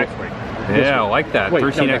maybe next week. Yeah, I like that.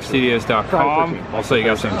 13xstudios.com. Also, you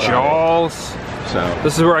got some Jaws. So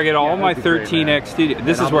this is where I get all my 13X Studio.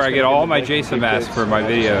 This is where I get all my Jason masks for my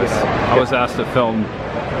videos. I was asked to film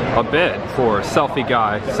a bit for Selfie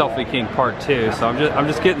Guy, Selfie King Part 2. So I'm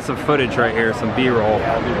just getting some footage right here, some B-roll.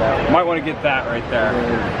 Might want to get that right there.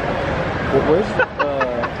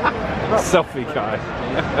 Selfie Guy.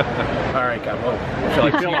 All right, guys. I feel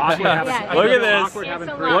like look at this.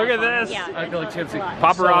 Look at this. I feel like tipsy.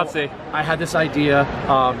 Paparazzi. So, I had this idea,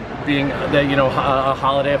 being that a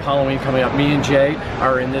holiday of Halloween coming up. Me and Jay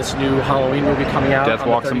are in this new Halloween movie coming out. Death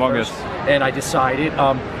Walks Among Us. And I decided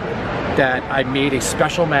that I made a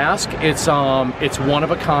special mask. It's one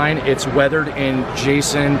of a kind. It's weathered in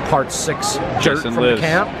Jason Part 6 dirt from the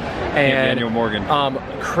camp. And Daniel Morgan.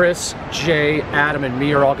 Chris, Jay, Adam, and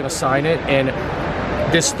me are all going to sign it. And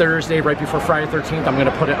this Thursday, right before Friday 13th, I'm going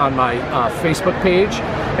to put it on my Facebook page,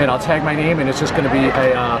 and I'll tag my name, and it's just going to be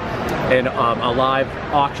a live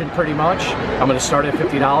auction, pretty much. I'm going to start at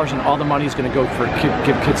 $50, and all the money is going to go for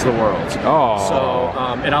Give Kids the World. Oh. So,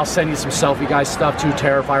 and I'll send you some Selfie Guy stuff too,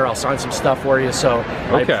 Terrifier. I'll sign some stuff for you. So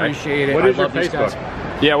I appreciate it. What is I love your these Facebook?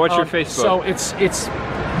 Guys. Yeah, what's your Facebook? So it's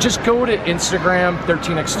just go to Instagram,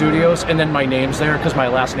 13X Studios, and then my name's there because my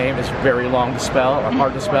last name is very long to spell, or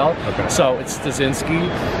hard to spell. Okay. So it's Stasinski.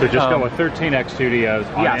 So just go with 13X Studios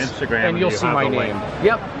on Instagram, and you'll see my name.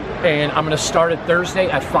 Yep. And I'm going to start it Thursday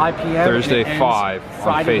at 5 p.m. Thursday 5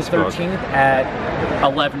 Friday on Facebook. the 13th at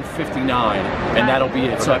 11:59, and that'll be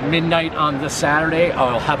it. So at midnight on this Saturday,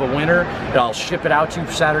 I'll have a winner, and I'll ship it out to you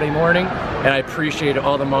Saturday morning. And I appreciate it.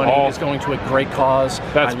 All the money is going to a great cause.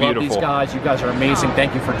 That's beautiful. I love these guys. You guys are amazing.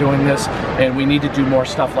 Thank you for doing this. And we need to do more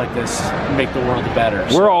stuff like this to make the world better.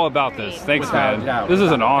 We're all about this. Thanks, man. This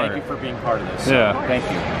is an honor. Thank you for being part of this. Yeah. Thank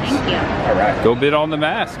you. Thank you. All right. Go bid on the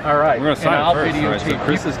mask. All right. We're going to sign it first. Right, so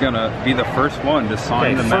Chris is going to be the first one to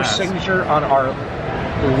sign the mask. First signature on our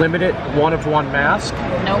limited one-of-one mask.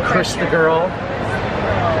 No Chris the girl.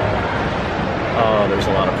 Oh, there's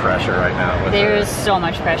a lot of pressure right now. There's so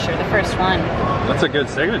much pressure. The first one. That's a good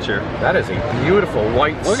signature. That is a beautiful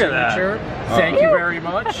white Look signature. at that. Thank you very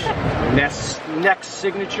much. Next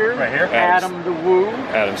signature. Right here. Adam the Woo.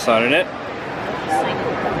 Adam signing it.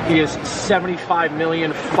 He has 75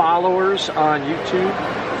 million followers on YouTube.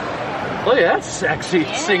 Look at that sexy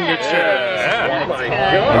signature. Yeah. Oh my God.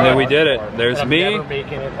 And then we did it. There's me.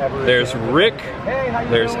 There's Rick.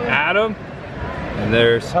 There's doing? Adam. And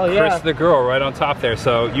there's Chris the girl right on top there.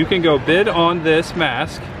 So you can go bid on this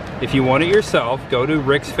mask. If you want it yourself, go to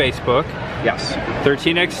Rick's Facebook. Yes.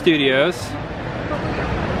 13X Studios.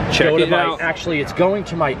 Check it out. Actually, it's going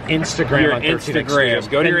to my Instagram Your on 13X Instagram. Studios.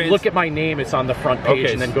 Go to and your look at my name. It's on the front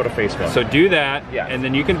page, and then go to Facebook. So do that, and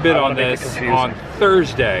then you can bid on this on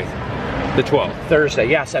Thursday, the 12th. Thursday,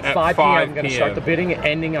 yes, at 5 p.m. I'm going to start p.m. the bidding,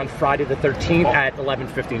 ending on Friday the 13th at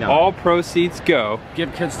 11:59. All proceeds go.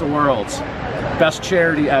 Give Kids the World's best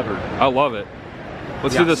charity ever. I love it.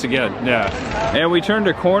 Let's do this again. Yeah. And we turned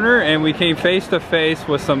a corner and we came face to face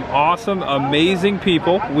with some awesome, amazing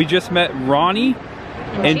people. We just met Ronnie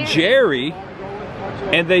and Jerry,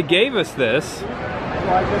 and they gave us this. It's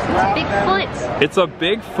a big foot. It's a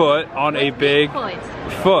big foot on a big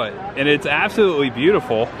foot, and it's absolutely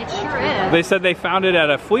beautiful. It sure is. They said they found it at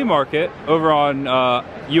a flea market over on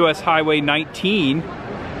US Highway 19.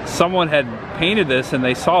 Someone had painted this and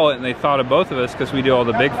they saw it and they thought of both of us because we do all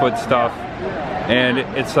the Bigfoot stuff. And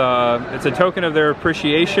it's a token of their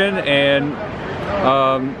appreciation and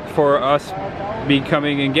for us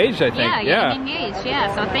becoming engaged, I think. Yeah, getting engaged.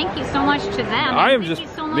 Yeah. So thank you so much to them. I am thank you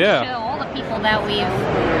so much to all the people that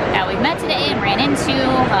we've met today and ran into.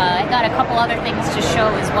 I got a couple other things to show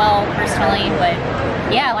as well personally, but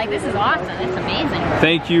Yeah, like this is awesome. It's amazing.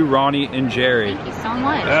 Thank you, Ronnie and Jerry. Thank you so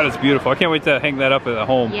much. That is beautiful. I can't wait to hang that up at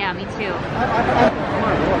home. Yeah, me too.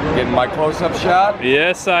 Getting my close-up shot?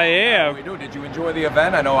 Yes, I am. How we do? Did you enjoy the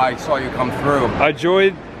event? I know I saw you come through. I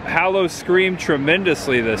enjoyed Hallow Scream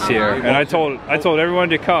tremendously this year, and I told everyone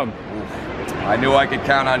to come. I knew I could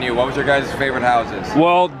count on you. What was your guys' favorite houses?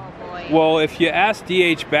 Well, if you ask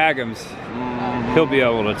D.H. Baggums, he'll be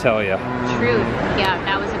able to tell you. True. Yeah,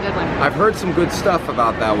 that was a good one. I've heard some good stuff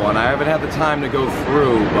about that one. I haven't had the time to go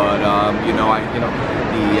through, but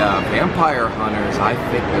the Vampire Hunters, I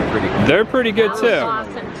think they're pretty good. They're pretty good too. That was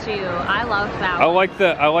awesome too. I loved that one.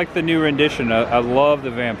 I like the new rendition. I love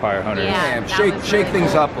the Vampire Hunters. Yeah, shake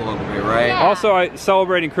things up a little bit, right? Yeah. Also,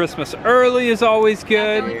 celebrating Christmas early is always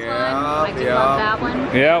good. I do love that one.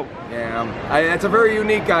 Yep. Yeah, it's a very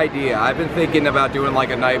unique idea. I've been thinking about doing like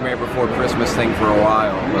a Nightmare Before Christmas thing for a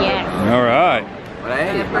while. But, All right. But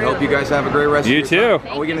hey, I hope you guys have a great rest of your time. You too.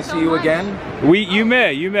 Are we going to see you again? You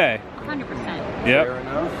may. 100%. Yep. Fair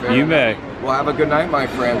enough. You may. Well, have a good night, my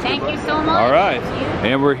friends. Thank you so much. All right.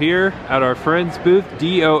 And we're here at our friend's booth,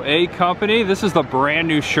 DOA Company. This is the brand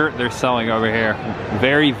new shirt they're selling over here.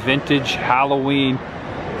 Very vintage Halloween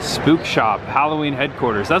spook shop, Halloween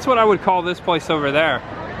headquarters. That's what I would call this place over there.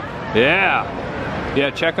 Yeah.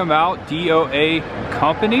 Check them out, DOA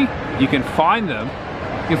Company. You can find them.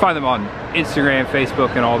 You can find them on Instagram,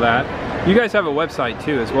 Facebook, and all that. You guys have a website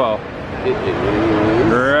too as well.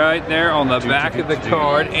 Right there on the back of the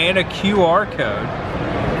card, and a QR code.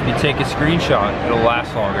 You take a screenshot, it'll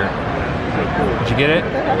last longer. Did you get it?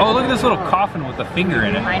 Oh, look at this little coffin with a finger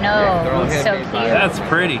in it. I know, it's so cute. That's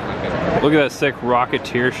pretty. Look at that sick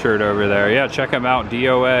Rocketeer shirt over there. Yeah, check them out,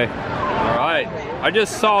 DOA. All right, I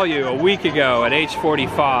just saw you a week ago at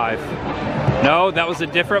H45. No, that was a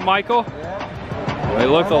different Michael? They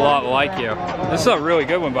looked a lot like you. This is a really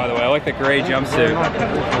good one, by the way. I like the gray jumpsuit.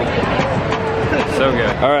 So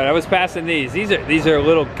good. All right, I was passing these. These are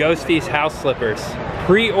little Ghosties house slippers.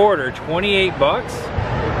 Pre-order, 28 bucks.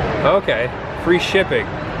 Okay, free shipping.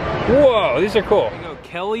 Whoa, these are cool. There you go,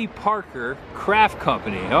 Kelly Parker Craft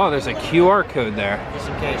Company. Oh, there's a QR code there.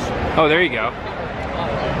 Oh, there you go.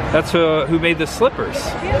 That's who made the slippers.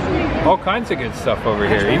 All kinds of good stuff over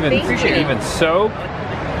here. Even soap.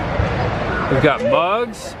 We've got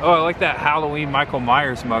mugs. Oh, I like that Halloween Michael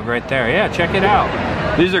Myers mug right there. Yeah, check it out.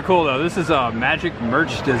 These are cool though. This is Magic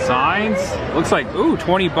Merch Designs. Looks like, ooh,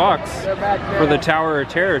 20 bucks for the Tower of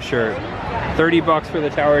Terror shirt. 30 bucks for the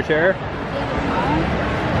Tower of Terror.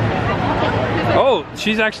 Oh,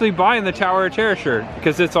 she's actually buying the Tower of Terror shirt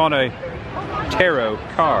because it's on a tarot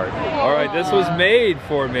card. All right, this was made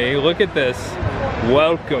for me. Look at this.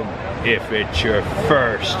 Welcome if it's your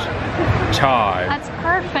first time. That's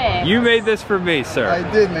perfect. You made this for me, sir. I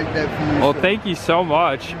did make that for you. Well, thank you so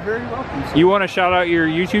much. You're very welcome, sir. You want to shout out your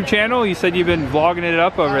YouTube channel? You said you've been vlogging it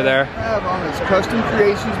up over there. I have on this Custom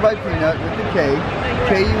Creations by Peanut with the K.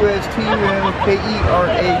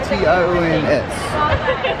 KUSTUMKERATIONS.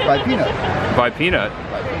 By Peanut. By Peanut.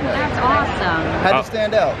 That's awesome. Had to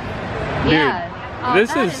stand out. Dude, Yeah.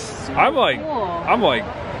 this is so I'm like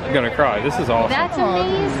gonna cry. This is awesome. That's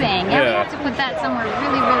amazing. Yeah, we have to put that somewhere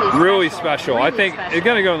really special. Really I think special. it's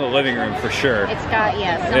gonna go in the living room for sure. It's got,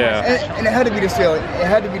 yeah. And it had to be the scaly. It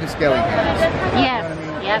had to be the scaly hands. Yes.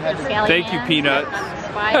 Yeah, the scaly Thank you, hands, Peanut. the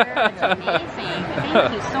spider. It's amazing.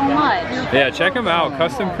 Thank you so much. Yeah, check them out.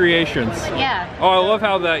 Custom Creations. Yeah. Oh, I love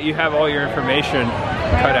how that you have all your information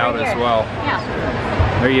cut out as well. Yeah.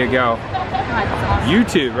 There you go.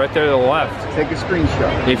 YouTube right there to the left. Take a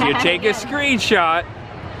screenshot. If you take a screenshot,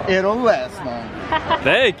 it'll last long.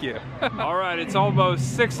 Thank you. All right, it's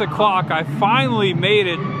almost 6 o'clock. I finally made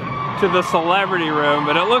it to the celebrity room,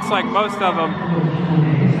 but it looks like most of them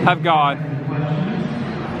have gone.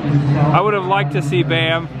 I would have liked to see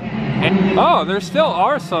Bam. And, oh, there still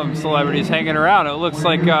are some celebrities hanging around. It looks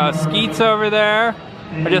like Skeet's over there.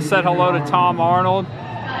 I just said hello to Tom Arnold.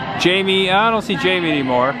 Jamie, I don't see Jamie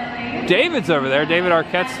anymore. David's over there. David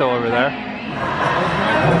Arquette's still over there.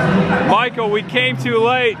 Michael, we came too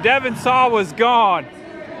late. Devin Saw was gone.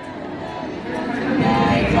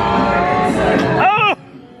 Oh!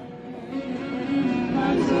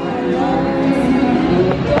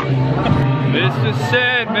 Mr.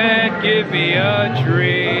 Sandman, give me a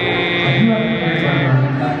dream.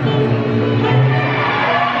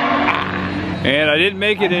 And I didn't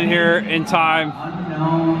make it in here in time.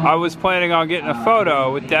 I was planning on getting a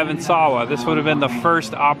photo with Devin Sawa. This would have been the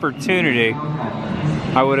first opportunity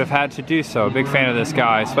I would have had to do so. Big fan of this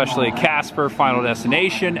guy, especially Casper, Final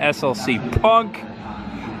Destination, SLC Punk,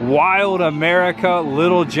 Wild America,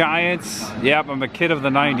 Little Giants. Yep, I'm a kid of the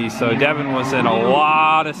 90s, so Devin was in a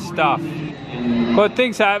lot of stuff. But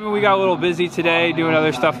things happen. We got a little busy today doing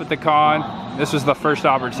other stuff at the con. This was the first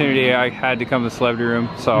opportunity I had to come to Celebrity Room.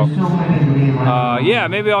 So, yeah,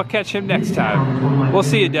 maybe I'll catch him next time. We'll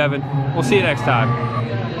see you, Devin. We'll see you next time.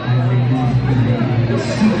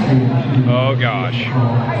 Oh, gosh.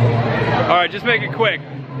 All right, just make it quick.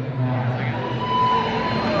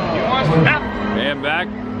 And back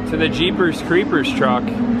to the Jeepers Creepers truck.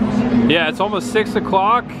 Yeah, it's almost 6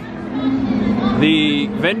 o'clock. The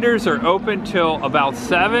vendors are open till about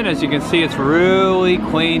 7. As you can see, it's really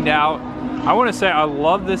cleaned out. I want to say I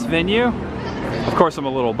love this venue. Of course, I'm a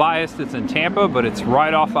little biased. It's in Tampa, but it's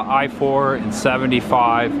right off of I-4 and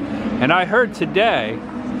 75. And I heard today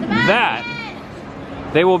that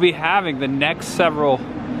they will be having the next several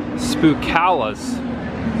Spookalas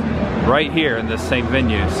right here in this same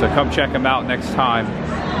venue. So come check them out next time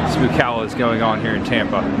Spookala is going on here in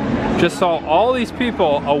Tampa. Just saw all these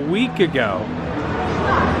people a week ago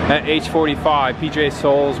at H45. PJ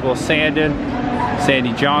Souls, Will Sandin,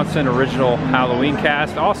 Sandy Johnson, original Halloween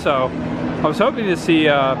cast. Also, I was hoping to see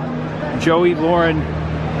Joey Lauren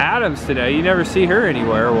Adams today. You never see her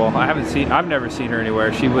anywhere. Well, I've never seen her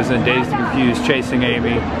anywhere. She was in Dazed and Confused, Chasing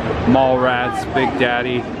Amy, Mallrats, Big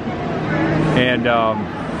Daddy, and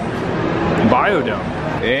Biodome.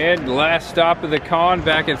 And last stop of the con,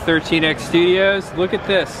 back at 13X Studios. Look at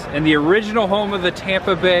this. In the original home of the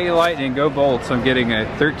Tampa Bay Lightning, go Bolts, I'm getting a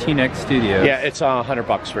 13X Studios. Yeah, it's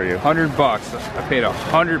 $100 for you. $100. I paid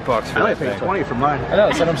 $100 for I that paid thing. 20 for mine. I know,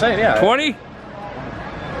 that's what I'm saying, yeah. 20?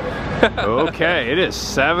 Okay, it is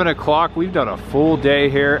 7 o'clock. We've done a full day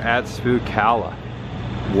here at Spookala.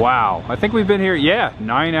 Wow, I think we've been here, yeah,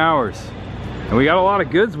 9 hours. And we got a lot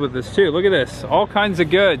of goods with us too. Look at this, all kinds of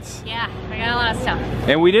goods. Yeah, we got a lot of stuff.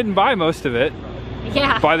 And we didn't buy most of it.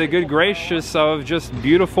 Yeah. By the good gracious of just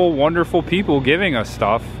beautiful, wonderful people giving us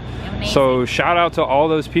stuff. Amazing. So shout out to all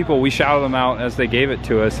those people. We shouted them out as they gave it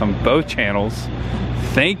to us on both channels.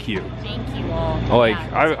 Thank you. Thank you all. Like,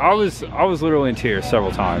 yeah, I was literally in tears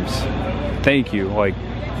several times. Thank you. Like,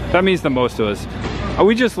 that means the most to us.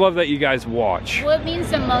 We just love that you guys watch. What means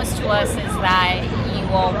the most to us is that you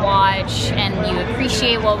will watch and you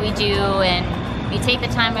appreciate what we do, and you take the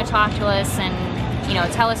time to talk to us and, you know,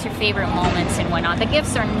 tell us your favorite moments and whatnot. The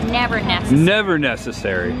gifts are never necessary. Never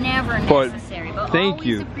necessary. Never necessary. But thank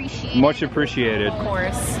you. Much appreciated. Of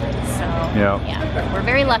course. So, yeah, we're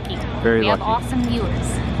very lucky. Very lucky. We have awesome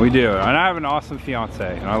viewers. We do, and I have an awesome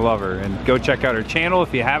fiance, and I love her. And go check out her channel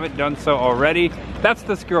if you haven't done so already. That's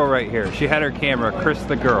this girl right here. She had her camera, Chris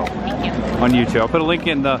the Girl, on YouTube. I'll put a link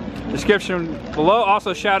in the description below.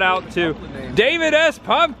 Also, shout out to David S.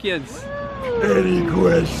 Pumpkins. Any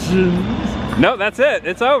questions? No, that's it.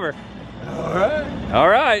 It's over. All right. All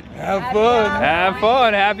right. Have fun. Have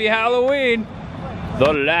fun. Happy Halloween.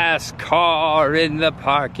 The last car in the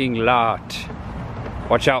parking lot.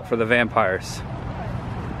 Watch out for the vampires.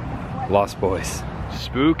 Lost Boys.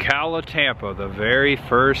 Spookala Tampa, the very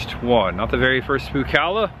first one. Not the very first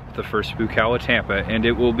Spookala, but the first Spookala Tampa. And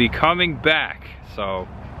it will be coming back. So,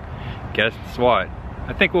 guess what?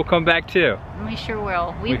 I think we'll come back too. We sure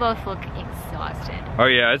will. We both look exhausted. Oh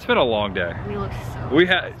yeah, it's been a long day. We look so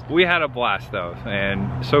We had a blast though,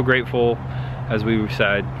 and so grateful, as we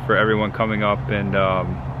said, for everyone coming up and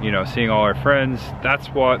you know, seeing all our friends. That's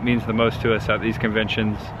what means the most to us at these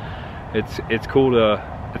conventions. It's cool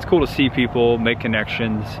to see people, make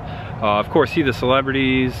connections. Of course, see the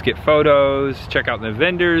celebrities, get photos, check out the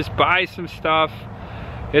vendors, buy some stuff.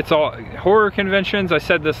 It's all horror conventions. I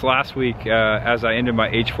said this last week as I ended my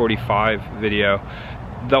H45 video.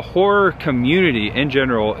 The horror community in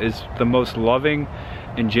general is the most loving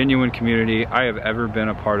and genuine community I have ever been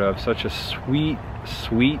a part of. Such a sweet,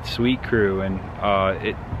 sweet, sweet crew, and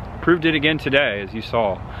it proved it again today, as you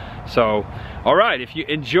saw. So, all right, if you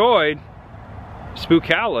enjoyed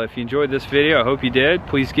Spookala, if you enjoyed this video, I hope you did.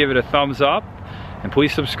 Please give it a thumbs up. And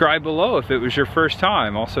please subscribe below if it was your first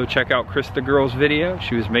time. Also check out Chris the Girl's video.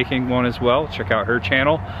 She was making one as well. Check out her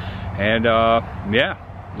channel. And yeah,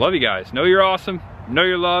 love you guys. Know you're awesome. Know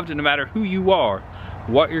you're loved. And no matter who you are,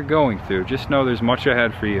 what you're going through, just know there's much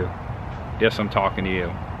ahead for you. Yes, I'm talking to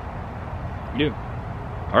you. You.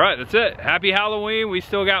 All right, that's it. Happy Halloween. We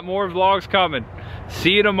still got more vlogs coming.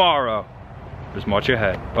 See you tomorrow. There's much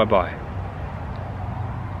ahead. Bye-bye.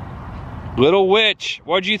 Little Witch,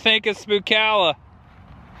 what'd you think of Spookala?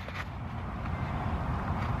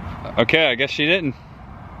 Okay, I guess she didn't.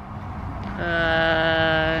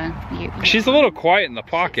 She's a little quiet in the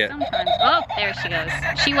pocket. Sometimes. Oh, there she goes.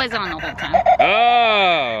 She was on the whole time.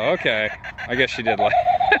 Oh, okay. I guess she did like.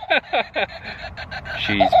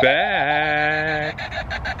 She's back.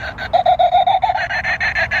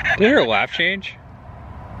 Did her laugh change?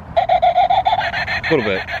 A little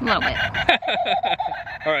bit. A little bit.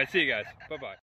 All right, see you guys. Bye-bye.